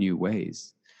new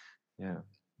ways. Yeah.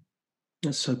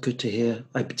 That's so good to hear.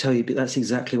 I tell you, that's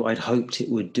exactly what I'd hoped it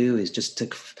would do, is just to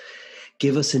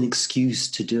give us an excuse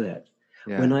to do it.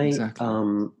 Yeah, exactly.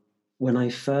 When I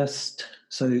first,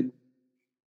 so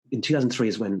in 2003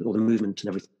 is when all the movement and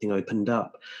everything opened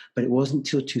up, but it wasn't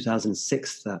until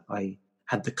 2006 that I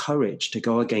had the courage to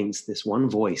go against this one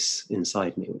voice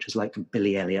inside me, which was like a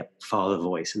Billy Elliot father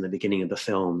voice in the beginning of the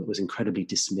film that was incredibly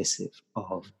dismissive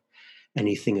of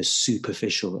anything as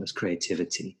superficial as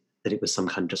creativity, that it was some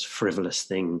kind of just frivolous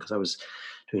thing, because I was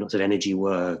doing lots of energy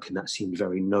work and that seemed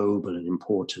very noble and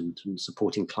important, and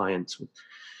supporting clients with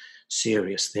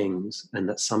serious things, and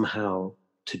that somehow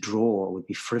to draw would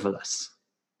be frivolous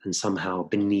and somehow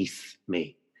beneath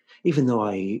me, even though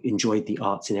I enjoyed the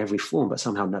arts in every form, but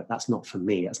somehow, no, that's not for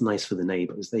me. That's nice for the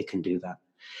neighbors. They can do that.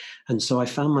 And so I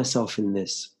found myself in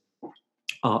this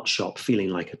art shop feeling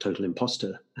like a total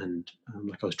imposter and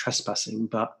like I was trespassing,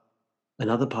 but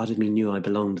another part of me knew I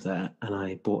belonged there, and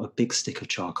I bought a big stick of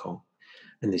charcoal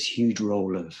and this huge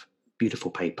roll of beautiful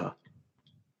paper.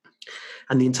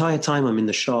 And the entire time I'm in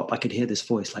the shop, I could hear this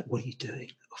voice like, "What are you doing?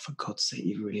 Oh, for God's sake,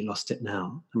 you've really lost it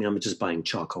now." I mean, I'm just buying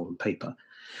charcoal and paper.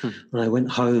 And I went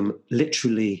home,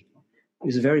 literally, it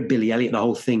was a very Billy Elliot, the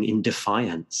whole thing, in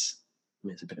defiance. I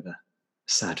mean, it's a bit of a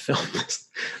sad film, this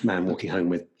man walking home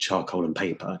with charcoal and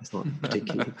paper. It's not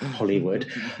particularly Hollywood.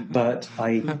 But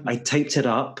I taped it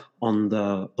up on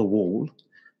the wall,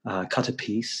 cut a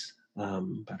piece,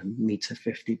 about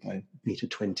 1.50 by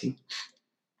 1.20 m.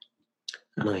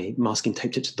 And I masking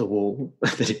taped it to the wall,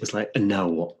 that it was like, and now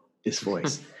what? This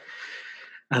voice.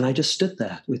 And I just stood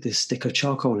there with this stick of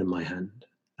charcoal in my hand,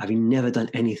 having never done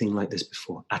anything like this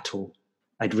before at all.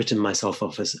 I'd written myself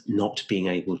off as not being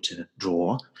able to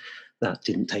draw. That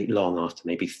didn't take long after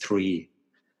maybe 3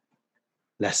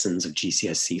 lessons of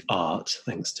GCSE art,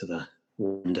 thanks to the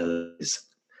wonders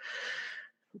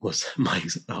was my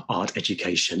art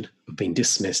education, of being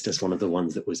dismissed as one of the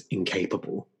ones that was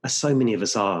incapable, as so many of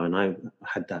us are. And I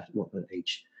had that, at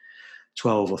age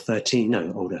 12 or 13,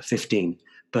 no, older, 15.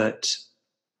 But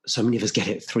so many of us get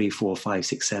it 3, 4, 5,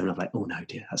 6, 7. I'm like, oh no,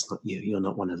 dear, that's not you. You're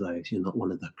not one of those. You're not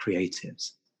one of the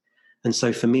creatives. And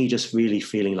so for me, just really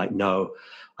feeling like, no,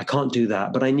 I can't do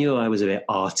that. But I knew I was a bit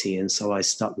arty. And so I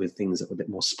stuck with things that were a bit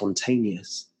more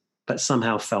spontaneous, but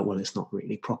somehow felt, well, it's not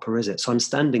really proper, is it? So I'm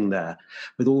standing there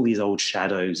with all these old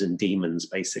shadows and demons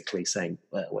basically saying,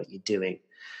 well, what are you doing?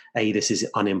 A, this is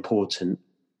unimportant,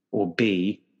 or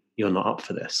B, you're not up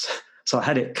for this. So I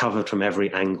had it covered from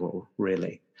every angle,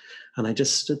 really. And I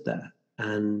just stood there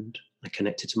and I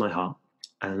connected to my heart,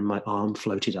 and my arm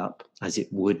floated up, as it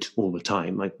would all the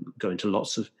time. I go into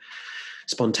lots of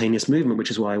spontaneous movement,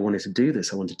 which is why I wanted to do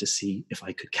this. I wanted to see if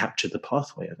I could capture the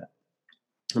pathway of it.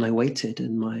 And I waited,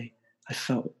 and I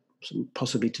felt,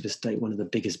 possibly to this date, one of the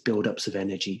biggest buildups of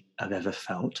energy I've ever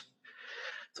felt.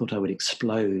 Thought I would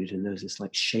explode, and there was this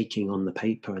like shaking on the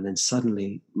paper, and then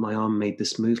suddenly my arm made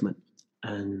this movement,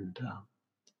 and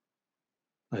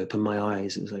I opened my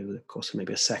eyes. It was over the course of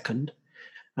maybe a second,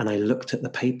 and I looked at the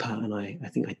paper, and I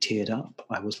think I teared up.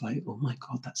 I was like, oh my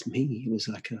God, that's me. It was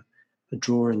like a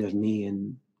drawing of me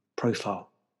in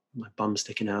profile, my bum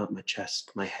sticking out, my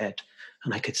chest, my head,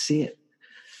 and I could see it.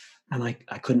 And I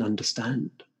couldn't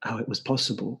understand. how it was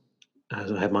possible.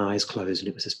 As I had my eyes closed, and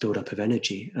it was this build-up of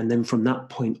energy. And then from that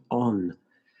point on,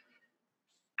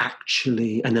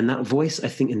 actually, and then that voice, I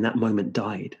think in that moment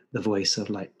died. The voice of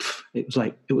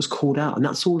it was called out. And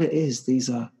that's all it is. These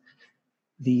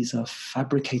are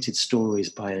fabricated stories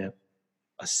by a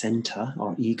center,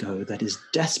 our ego, that is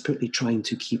desperately trying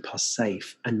to keep us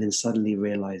safe, and then suddenly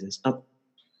realizes, oh,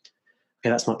 okay,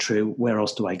 that's not true. Where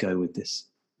else do I go with this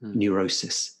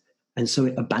neurosis? And so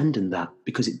it abandoned that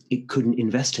because it couldn't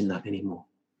invest in that anymore.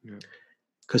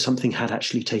 Because something had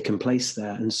actually taken place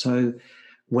there. And so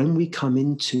when we come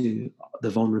into the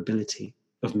vulnerability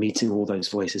of meeting all those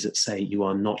voices that say you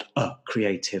are not a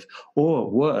creative, or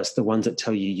worse, the ones that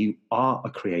tell you you are a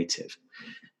creative,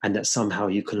 and that somehow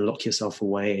you can lock yourself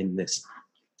away in this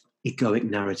egoic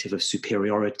narrative of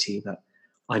superiority, that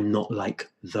I'm not like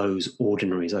those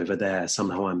ordinaries over there,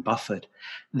 somehow I'm buffered,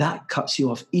 that cuts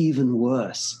you off even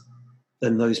worse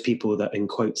than those people that, in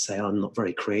quotes, say, I'm not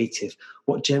very creative.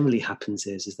 What generally happens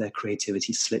is their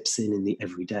creativity slips in the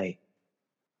everyday.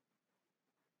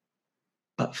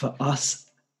 But for us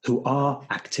who are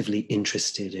actively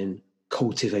interested in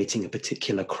cultivating a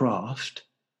particular craft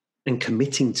and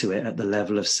committing to it at the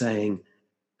level of saying,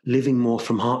 living more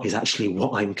from heart is actually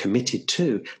what I'm committed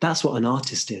to. That's what an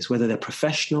artist is, whether they're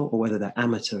professional or whether they're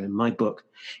amateur. In my book,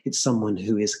 it's someone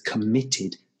who is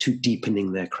committed to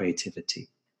deepening their creativity,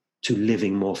 to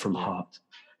living more from heart.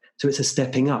 So it's a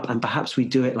stepping up. And perhaps we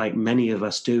do it like many of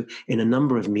us do in a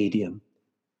number of medium.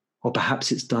 Or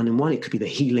perhaps it's done in one. It could be the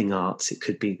healing arts. It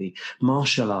could be the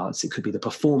martial arts. It could be the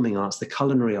performing arts, the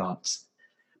culinary arts.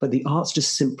 But the arts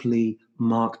just simply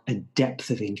mark a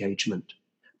depth of engagement.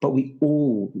 But we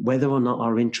all, whether or not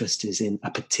our interest is in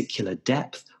a particular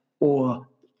depth or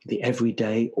the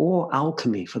everyday or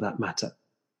alchemy for that matter,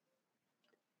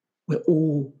 we're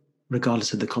all,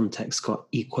 regardless of the context, got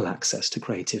equal access to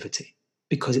creativity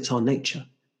because it's our nature.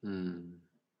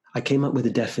 I came up with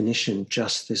a definition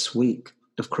just this week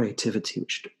of creativity,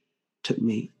 which took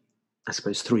me, I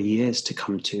suppose, 3 years to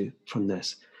come to from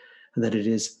this, and that it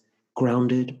is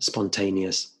grounded,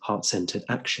 spontaneous, heart-centered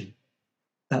action.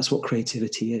 That's what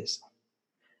creativity is.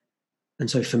 And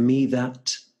so for me,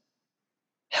 that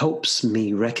helps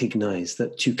me recognize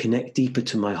that to connect deeper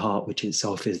to my heart, which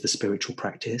itself is the spiritual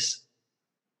practice,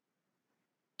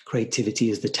 creativity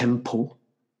is the temple.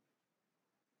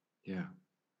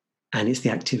 And it's the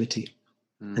activity.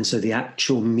 And so the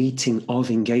actual meeting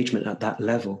of engagement at that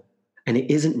level, and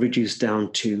it isn't reduced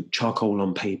down to charcoal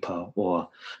on paper or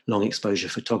long exposure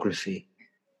photography.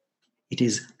 It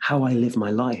is how I live my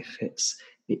life.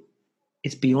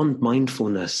 It's beyond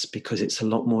mindfulness because it's a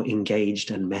lot more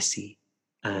engaged and messy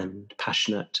and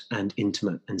passionate and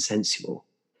intimate and sensual.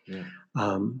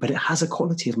 But it has a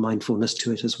quality of mindfulness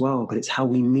to it as well. But it's how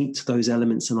we meet those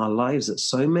elements in our lives that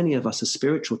so many of us as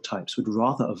spiritual types would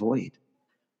rather avoid.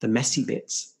 The messy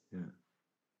bits.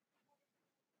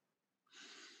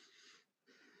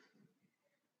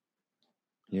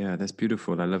 Yeah, that's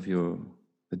beautiful. I love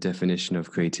the definition of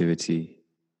creativity,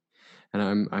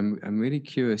 and I'm really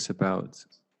curious about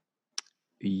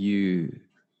you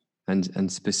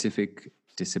and specific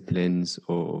disciplines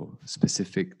or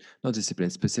specific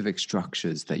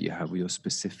structures that you have, or your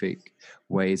specific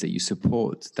ways that you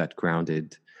support that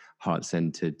grounded,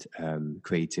 heart-centered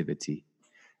creativity.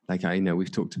 Like I know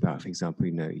we've talked about, for example,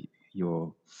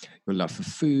 your love for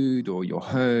food, or your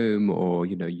home, or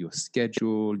your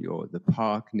schedule, the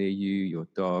park near you, your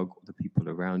dog, or the people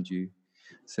around you.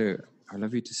 So I'd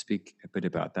love you to speak a bit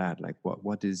about that. Like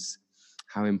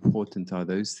how important are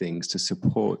those things to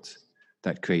support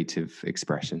that creative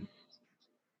expression?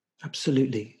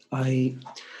 Absolutely.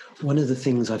 One of the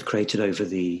things I've created over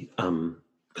because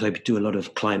I do a lot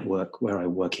of client work where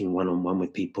I'm working one-on-one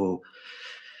with people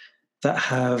that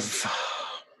have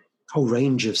a whole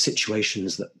range of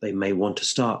situations that they may want to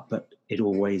start, but it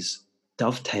always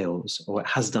dovetails, or it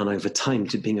has done over time,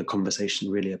 to being a conversation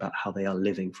really about how they are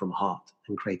living from heart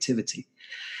and creativity.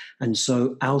 And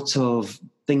so out of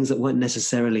things that weren't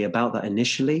necessarily about that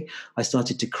initially, I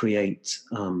started to create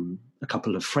a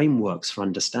couple of frameworks for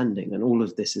understanding. And all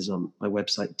of this is on my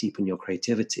website, Deepen Your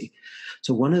Creativity.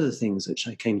 So one of the things which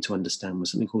I came to understand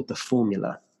was something called the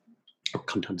formula. I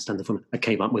can't understand the formula. I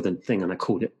came up with a thing and I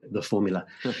called it the formula.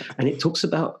 And it talks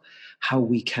about how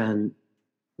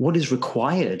what is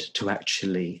required to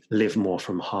actually live more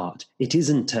from heart. It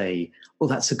isn't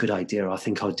that's a good idea, I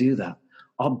think I'll do that.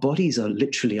 Our bodies are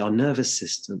literally our nervous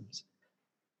systems,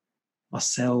 our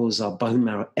cells, our bone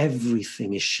marrow,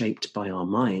 everything is shaped by our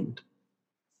mind.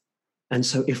 And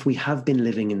so if we have been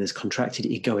living in this contracted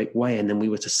egoic way, and then we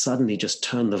were to suddenly just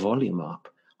turn the volume up,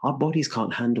 our bodies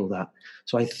can't handle that.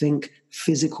 So I think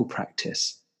physical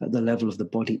practice at the level of the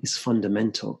body is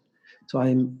fundamental. So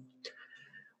I'm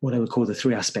what I would call the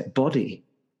 3-aspect body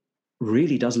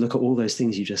really does look at all those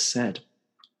things you just said.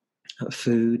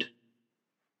 Food,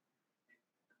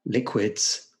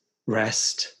 liquids,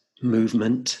 rest,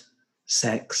 movement,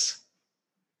 sex,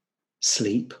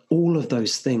 sleep, all of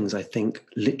those things, I think,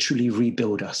 literally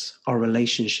rebuild us, our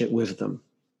relationship with them,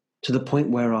 to the point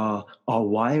where our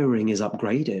wiring is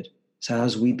upgraded. So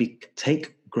as we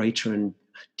take greater and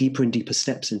deeper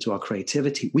steps into our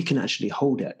creativity, we can actually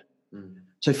hold it.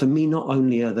 So for me, not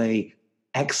only are they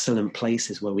excellent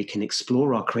places where we can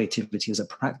explore our creativity as a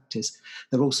practice,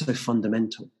 they're also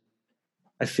fundamental.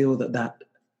 I feel that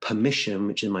permission,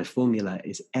 which in my formula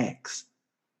is X,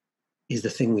 is the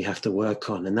thing we have to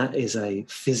work on. And that is a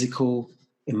physical,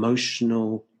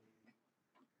 emotional,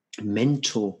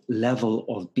 mental level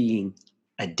of being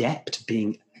adept,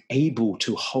 being able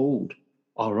to hold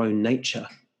our own nature.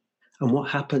 And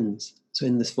what happens? So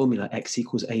in this formula, X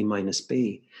equals A minus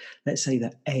B. Let's say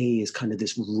that A is kind of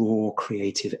this raw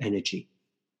creative energy.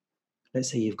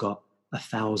 Let's say you've got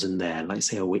 1,000 there, like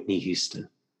say a Whitney Houston,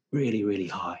 really, really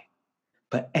high.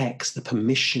 But X, the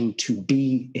permission to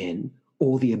be in,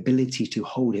 or the ability to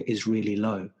hold it, is really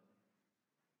low.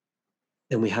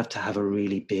 Then we have to have a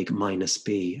really big minus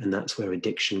B, and that's where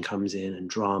addiction comes in, and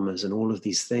dramas and all of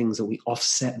these things that we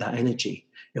offset that energy.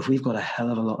 If we've got a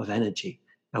hell of a lot of energy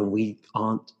and we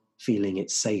aren't feeling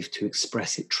it's safe to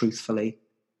express it truthfully,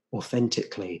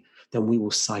 authentically, then we will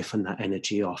siphon that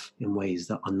energy off in ways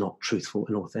that are not truthful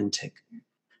and authentic.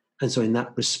 And so in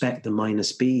that respect, the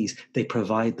minus Bs, they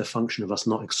provide the function of us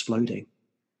not exploding.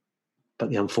 But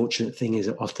the unfortunate thing is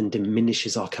it often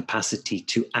diminishes our capacity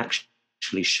to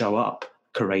actually show up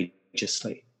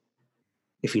courageously.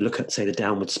 If you look at, say, the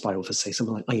downward spiral for, say,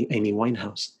 someone like Amy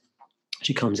Winehouse,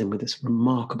 she comes in with this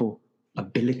remarkable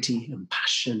ability and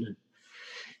passion and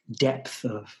depth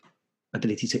of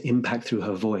ability to impact through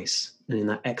her voice. And in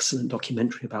that excellent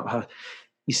documentary about her,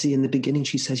 you see in the beginning,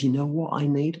 she says, you know what I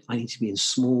need? I need to be in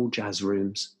small jazz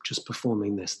rooms just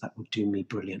performing this. That would do me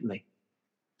brilliantly.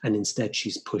 And instead,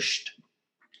 she's pushed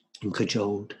and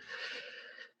cajoled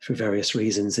through various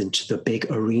reasons into the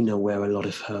big arena where a lot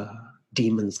of her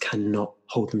demons cannot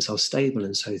hold themselves stable.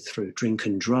 And so through drink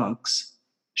and drugs,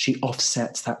 she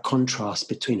offsets that contrast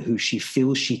between who she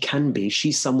feels she can be.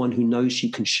 She's someone who knows she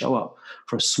can show up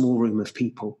for a small room of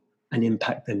people and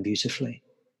impact them beautifully.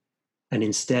 And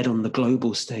instead, on the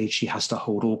global stage, she has to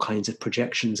hold all kinds of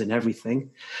projections and everything.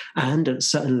 And at a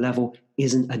certain level,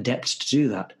 isn't adept to do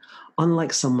that.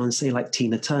 Unlike someone, say, like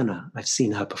Tina Turner. I've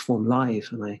seen her perform live,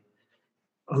 and the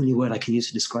only word I can use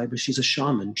to describe her is she's a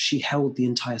shaman. She held the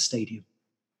entire stadium.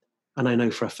 And I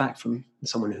know for a fact from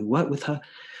someone who worked with her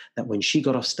that when she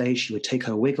got off stage, she would take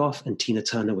her wig off and Tina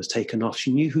Turner was taken off.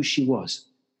 She knew who she was.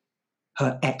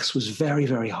 Her X was very,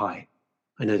 very high.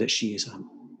 I know that she is a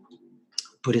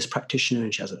Buddhist practitioner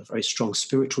and she has a very strong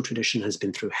spiritual tradition, has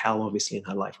been through hell, obviously, in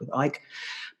her life with Ike.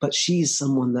 But she's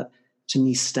someone that, to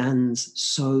me, stands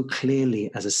so clearly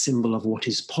as a symbol of what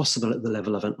is possible at the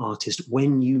level of an artist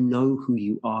when you know who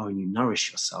you are and you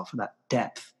nourish yourself at that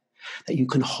depth, that you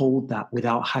can hold that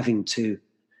without having to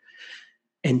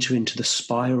enter into the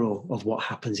spiral of what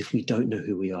happens if we don't know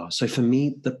who we are. So for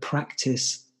me, the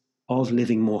practice of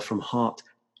living more from heart,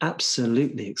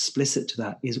 absolutely explicit to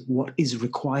that, is what is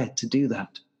required to do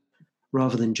that,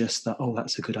 rather than just that, oh,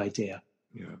 that's a good idea.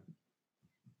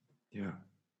 Yeah.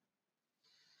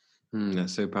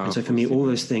 That's so powerful. And so for me, all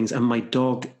those things, and my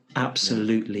dog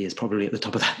absolutely is probably at the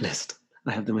top of that list.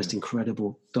 I have the most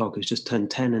incredible dog who's just turned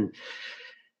 10, and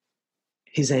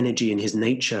his energy and his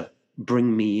nature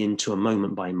bring me into a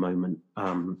moment by moment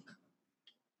kind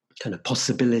of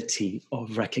possibility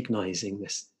of recognizing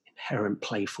this inherent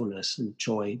playfulness and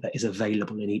joy that is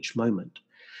available in each moment.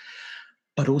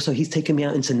 But also he's taken me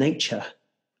out into nature.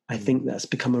 I think that's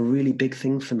become a really big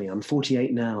thing for me. I'm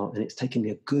 48 now, and it's taken me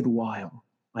a good while.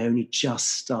 I only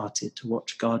just started to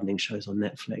watch gardening shows on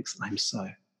Netflix. I'm so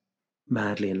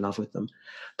madly in love with them.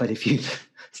 But if you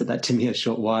said that to me a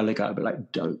short while ago, I'd be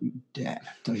like, don't you dare.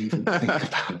 Don't even think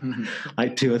about it.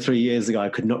 Like 2 or 3 years ago, I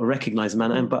could not recognize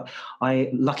man. But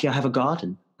lucky I have a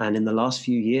garden. And in the last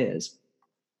few years,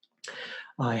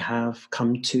 I have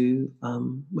come to,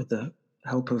 with the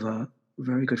help of a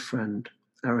very good friend,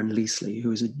 Aaron Leasley,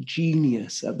 who is a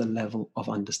genius at the level of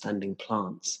understanding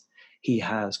plants. He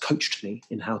has coached me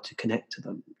in how to connect to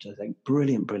them, which I think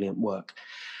brilliant, brilliant work.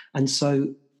 And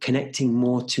so connecting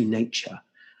more to nature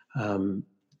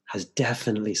has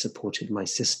definitely supported my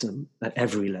system at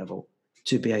every level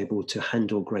to be able to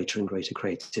handle greater and greater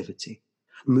creativity.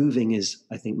 Moving is,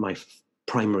 I think, my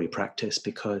primary practice,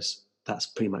 because that's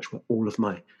pretty much where all of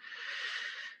my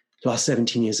last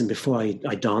 17 years and before, I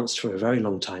danced for a very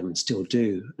long time and still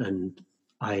do. And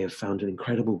I have found an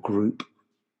incredible group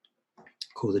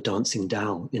called the Dancing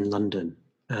Dal in London.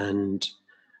 And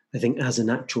I think as an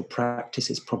actual practice,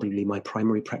 it's probably my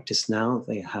primary practice now.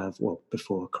 They have, well,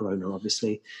 before Corona,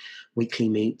 obviously, weekly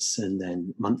meets and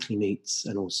then monthly meets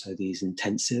and also these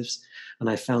intensives. And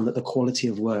I found that the quality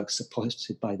of work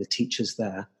supported by the teachers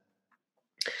there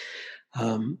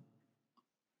are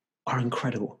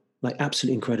incredible, like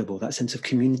absolutely incredible. That sense of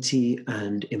community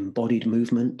and embodied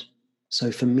movement.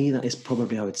 So for me, that is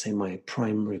probably, I would say, my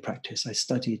primary practice. I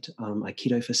studied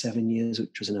Aikido for 7 years,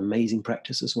 which was an amazing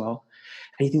practice as well.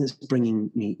 Anything that's bringing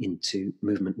me into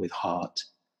movement with heart,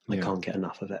 I can't get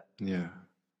enough of it. Yeah.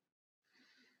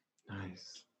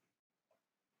 Nice.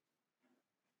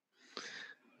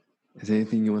 Is there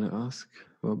anything you want to ask,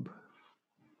 Rob?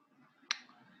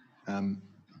 I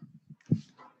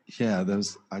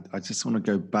just want to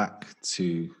go back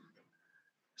to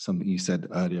something you said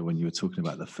earlier when you were talking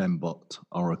about the Fembot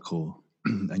Oracle,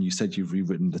 and you said you've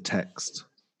rewritten the text.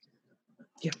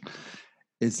 Yeah.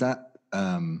 Is that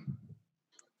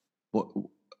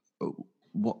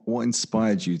what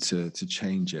inspired you to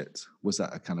change it? Was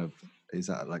that is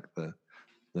that like the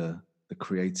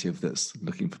creative that's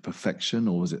looking for perfection,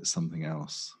 or was it something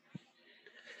else?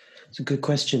 It's a good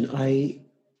question.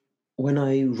 When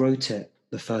I wrote it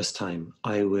the first time,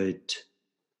 I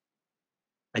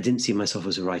didn't see myself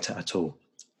as a writer at all.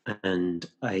 And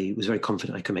I was very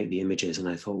confident I could make the images. And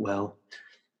I thought, well,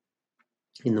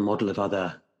 in the model of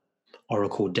other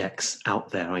Oracle decks out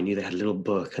there, I knew they had a little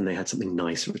book and they had something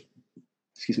nice,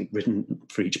 written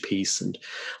for each piece. And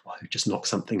I would just knock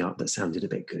something up that sounded a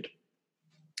bit good.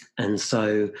 And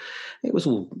so it was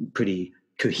all pretty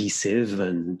cohesive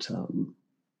and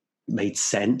made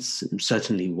sense, and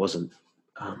certainly wasn't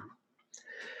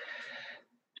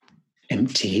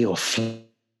empty or flat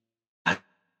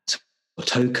or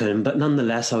token, but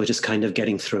nonetheless, I was just kind of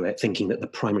getting through it, thinking that the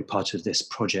primary part of this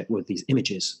project were these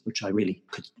images, which I really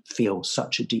could feel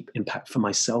such a deep impact for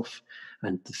myself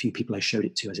and the few people I showed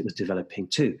it to as it was developing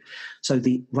too. So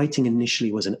the writing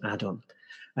initially was an add-on.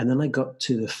 And then I got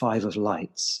to the Five of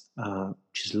Lights,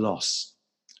 which is loss,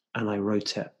 and I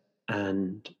wrote it.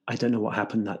 And I don't know what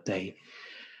happened that day,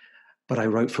 but I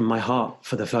wrote from my heart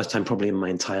for the first time probably in my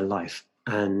entire life.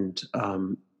 And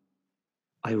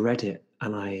I read it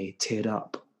and I teared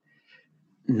up,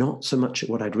 not so much at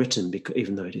what I'd written, because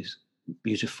even though it is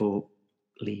beautifully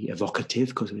evocative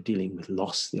because we're dealing with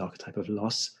loss, the archetype of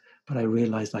loss, but I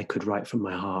realized I could write from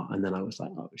my heart. And then I was like,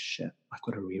 oh shit, I've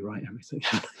got to rewrite everything.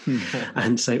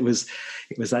 And so it was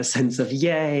that sense of,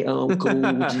 yay, oh God,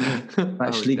 I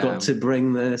actually got to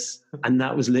bring this. And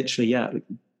that was literally,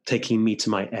 taking me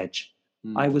to my edge.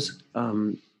 I was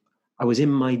in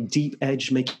my deep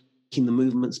edge making the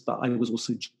movements, but I was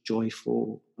also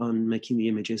joyful on making the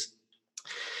images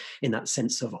in that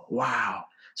sense of, wow.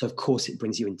 So of course it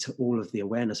brings you into all of the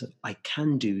awareness of, I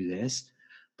can do this,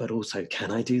 but also,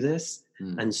 can I do this?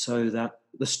 And so that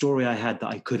the story I had that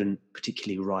I couldn't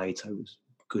particularly write, I was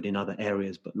good in other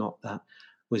areas, but not that,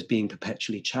 was being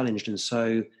perpetually challenged. And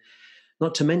so,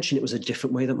 not to mention, it was a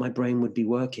different way that my brain would be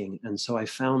working. And so I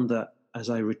found that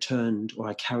as I returned, or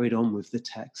I carried on with the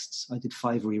texts, I did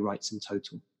 5 rewrites in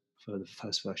total for the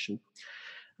first version.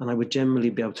 And I would generally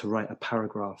be able to write a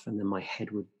paragraph, and then my head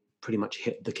would pretty much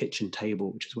hit the kitchen table,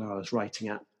 which is where I was writing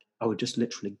at. I would just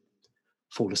literally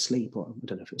fall asleep, or I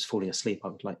don't know if it was falling asleep. I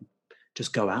would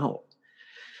just go out.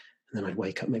 And then I'd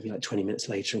wake up maybe 20 minutes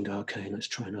later and go, okay, let's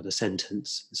try another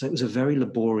sentence. So it was a very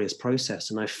laborious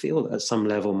process. And I feel that at some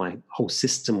level, my whole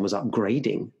system was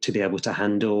upgrading to be able to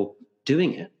handle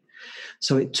doing it.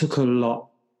 So it took a lot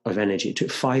of energy. It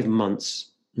took 5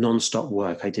 months non-stop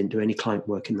work. I didn't do any client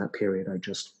work in that period. I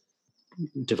just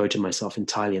devoted myself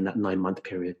entirely in that 9-month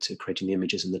period to creating the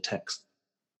images and the text.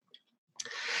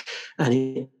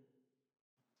 And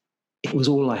it was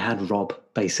all I had, Rob,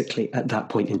 basically, at that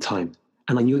point in time.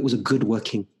 And I knew it was a good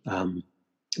working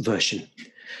version.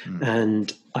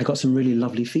 And I got some really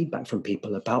lovely feedback from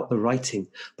people about the writing.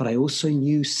 But I also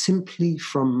knew simply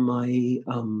from my,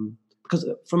 because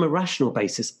from a rational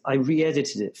basis, I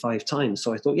re-edited it 5 times.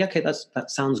 So I thought, yeah, okay,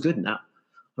 that sounds good now.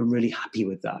 I'm really happy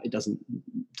with that. It doesn't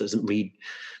read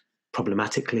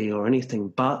problematically or anything.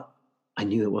 But I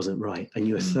knew it wasn't right. I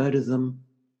knew a third of them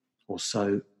or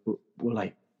so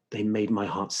were they made my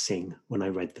heart sing when I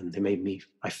read them.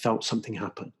 I felt something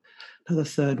happen. Another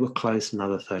third were close.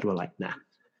 Another third were like, nah,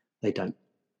 they don't.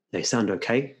 They sound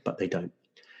okay, but they don't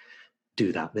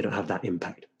do that. They don't have that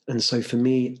impact. And so for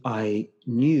me, I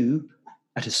knew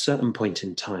at a certain point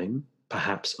in time,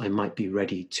 perhaps I might be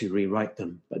ready to rewrite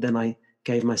them. But then I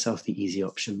gave myself the easy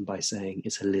option by saying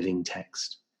it's a living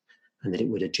text and that it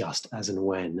would adjust as and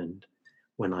when. And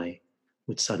when I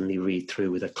would suddenly read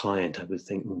through with a client, I would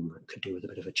think, I could do with a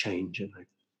bit of a change. And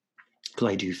because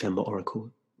I do Fembot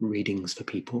Oracle readings for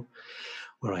people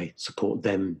where I support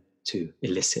them to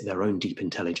elicit their own deep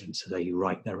intelligence, so they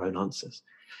write their own answers.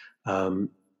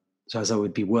 So as I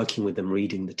would be working with them,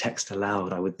 reading the text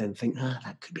aloud, I would then think,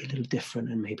 that could be a little different.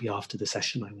 And maybe after the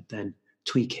session, I would then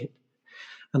tweak it.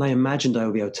 And I imagined I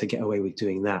would be able to get away with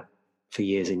doing that for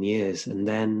years and years. And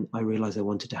then I realized I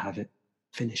wanted to have it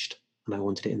finished and I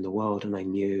wanted it in the world. And I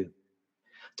knew,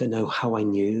 don't know how I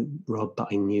knew, Rob, but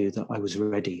I knew that I was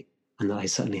ready and that I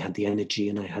certainly had the energy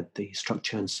and I had the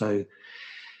structure. And so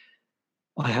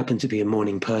I happen to be a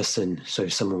morning person, so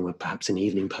if someone were perhaps an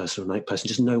evening person or night person,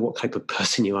 just know what type of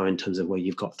person you are in terms of where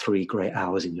you've got 3 great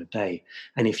hours in your day.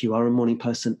 And if you are a morning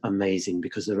person, amazing,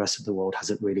 because the rest of the world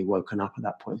hasn't really woken up at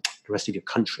that point. The rest of your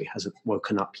country hasn't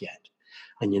woken up yet.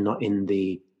 And you're not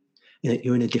you're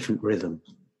in a different rhythm.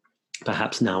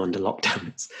 Perhaps now under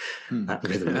lockdown, that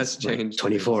rhythm has changed.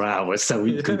 24 hours, so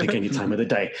you can pick any time of the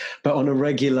day. But on a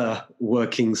regular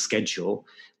working schedule,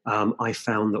 I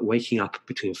found that waking up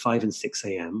between 5 and 6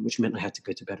 a.m., which meant I had to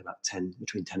go to bed about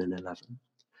between 10 and 11,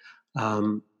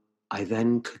 I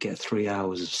then could get 3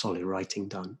 hours of solid writing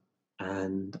done.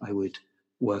 And I would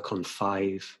work on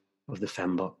 5 of the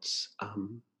Fembots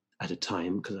at a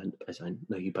time, because as I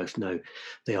know you both know,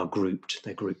 they are grouped.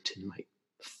 They're grouped in like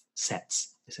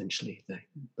sets, essentially.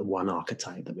 The one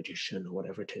archetype, the magician or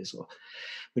whatever it is, or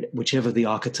whichever the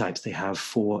archetypes, they have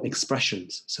 4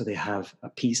 expressions. So they have a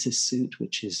Pisces suit,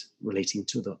 which is relating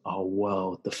to our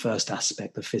world, the first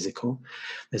aspect, the physical.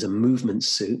 There's a movement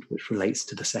suit, which relates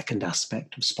to the second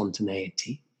aspect of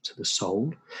spontaneity, to the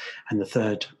soul. And the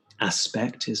third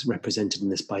aspect is represented in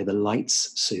this by the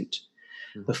lights suit.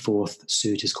 The 4th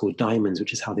suit is called diamonds,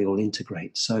 which is how they all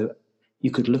integrate. So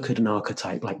you could look at an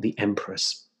archetype like the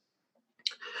Empress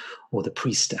or the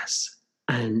Priestess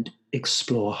and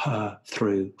explore her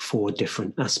through 4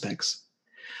 different aspects.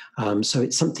 So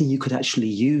it's something you could actually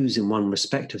use in one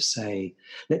respect of,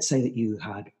 let's say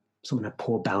that someone had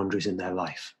poor boundaries in their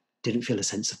life, didn't feel a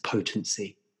sense of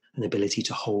potency, an ability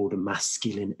to hold a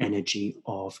masculine energy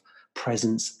of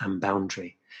presence and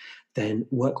boundary. Then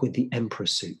work with the Emperor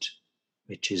suit,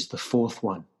 which is the 4th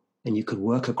one. And you could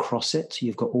work across it. So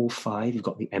you've got all 5, you've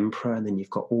got the Emperor, and then you've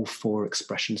got all 4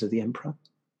 expressions of the Emperor.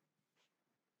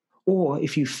 Or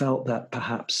if you felt that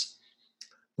perhaps,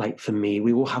 like for me,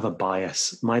 we all have a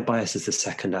bias. My bias is the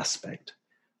second aspect.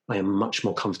 I am much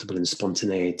more comfortable in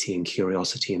spontaneity and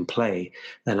curiosity and play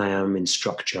than I am in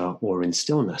structure or in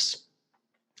stillness.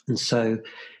 And so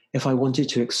if I wanted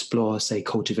to explore, say,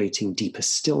 cultivating deeper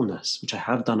stillness, which I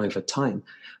have done over time,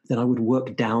 then I would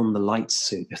work down the light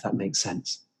suit, if that makes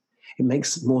sense. It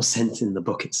makes more sense in the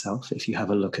book itself. If you have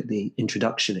a look at the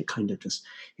introduction, it kind of just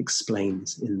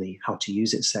explains in the how to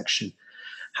use it section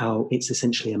how it's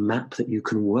essentially a map that you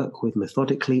can work with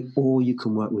methodically or you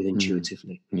can work with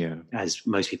intuitively, as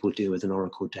most people do with an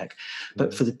oracle deck.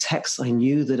 But for the text, I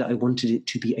knew that I wanted it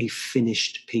to be a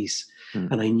finished piece,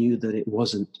 and I knew that it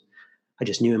wasn't. I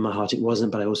just knew in my heart it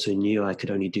wasn't, but I also knew I could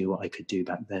only do what I could do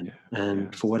back then.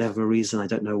 For whatever reason, I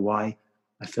don't know why,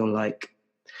 I feel like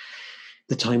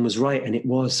the time was right, and it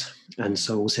was. And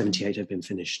so all 78 have been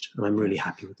finished, and I'm really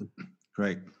happy with them.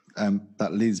 Great.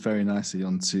 That leads very nicely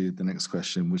on to the next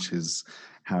question, which is,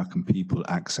 how can people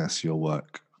access your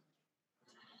work?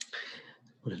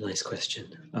 What a nice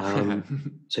question.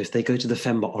 So if they go to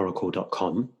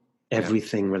thefembotoracle.com,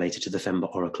 everything related to the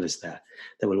Fembot Oracle is there.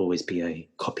 There will always be a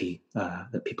copy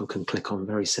that people can click on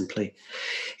very simply.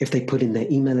 If they put in their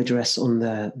email address on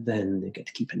there, then they get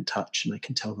to keep in touch, and I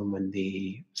can tell them when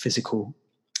the physical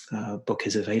book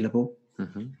is available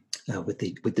with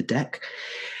the deck.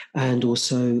 And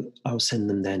also I'll send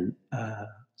them then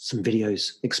some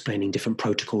videos explaining different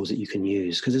protocols that you can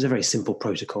use, because there's a very simple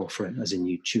protocol for it, as in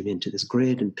you tune into this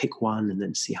grid and pick one and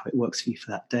then see how it works for you for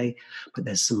that day. But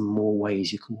there's some more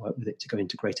ways you can work with it to go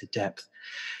into greater depth.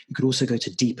 You could also go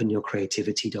to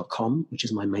deepenyourcreativity.com, which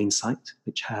is my main site,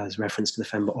 which has reference to the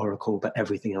Fembot Oracle, but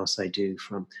everything else I do,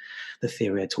 from the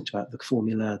theory I talked about, the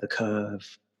formula, the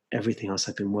curve, everything else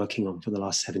I've been working on for the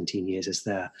last 17 years is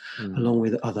there, along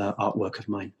with other artwork of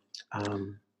mine.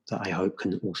 That I hope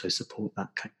can also support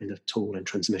that kind of tool and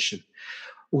transmission.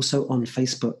 Also on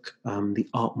Facebook, the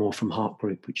Art More from Heart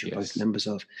group, which you're both members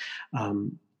of,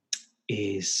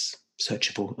 is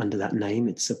searchable under that name.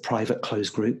 It's a private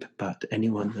closed group, but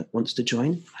anyone that wants to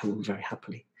join, I will very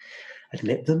happily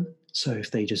admit them. So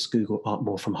if they just Google Art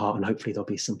More from Heart, and hopefully there'll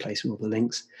be some place with all the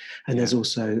links. And there's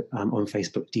also on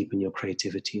Facebook, Deepen Your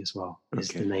Creativity as well, is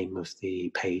the name of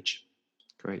the page.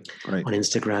 Great. On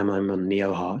Instagram, I'm on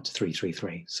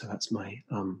neoheart333. So that's my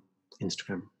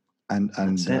Instagram. And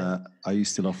are you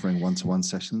still offering one-to-one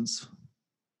sessions?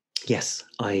 Yes,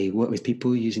 I work with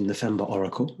people using the Fembot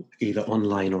Oracle, either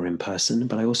online or in person,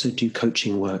 but I also do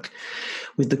coaching work.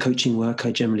 With the coaching work,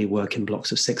 I generally work in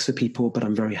blocks of 6 for people, but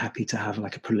I'm very happy to have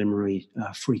like a preliminary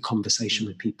free conversation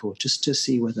with people just to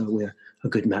see whether we're a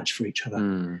good match for each other.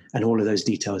 And all of those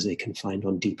details they can find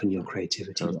on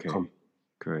deepenyourcreativity.com. Okay.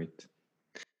 Great.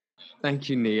 Thank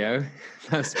you, Neo.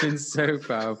 That's been so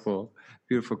powerful.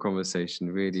 Beautiful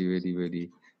conversation. Really, really, really.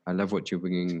 I love what you're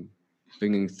bringing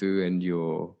through, and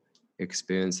your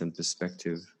experience and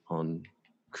perspective on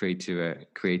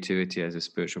creativity as a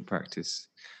spiritual practice.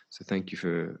 So thank you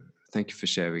for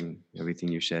sharing everything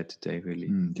you shared today. Really.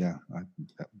 I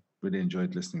really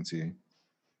enjoyed listening to you.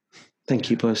 Thank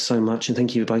you both so much, and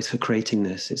thank you both for creating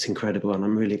this. It's incredible, and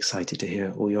I'm really excited to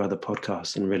hear all your other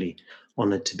podcasts, and really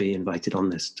honored to be invited on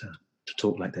this to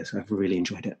talk like this. I've really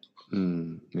enjoyed it.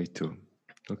 Me too.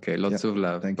 Okay, lots of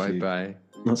love. Bye bye.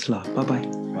 Lots of love. Bye bye.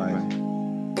 Bye.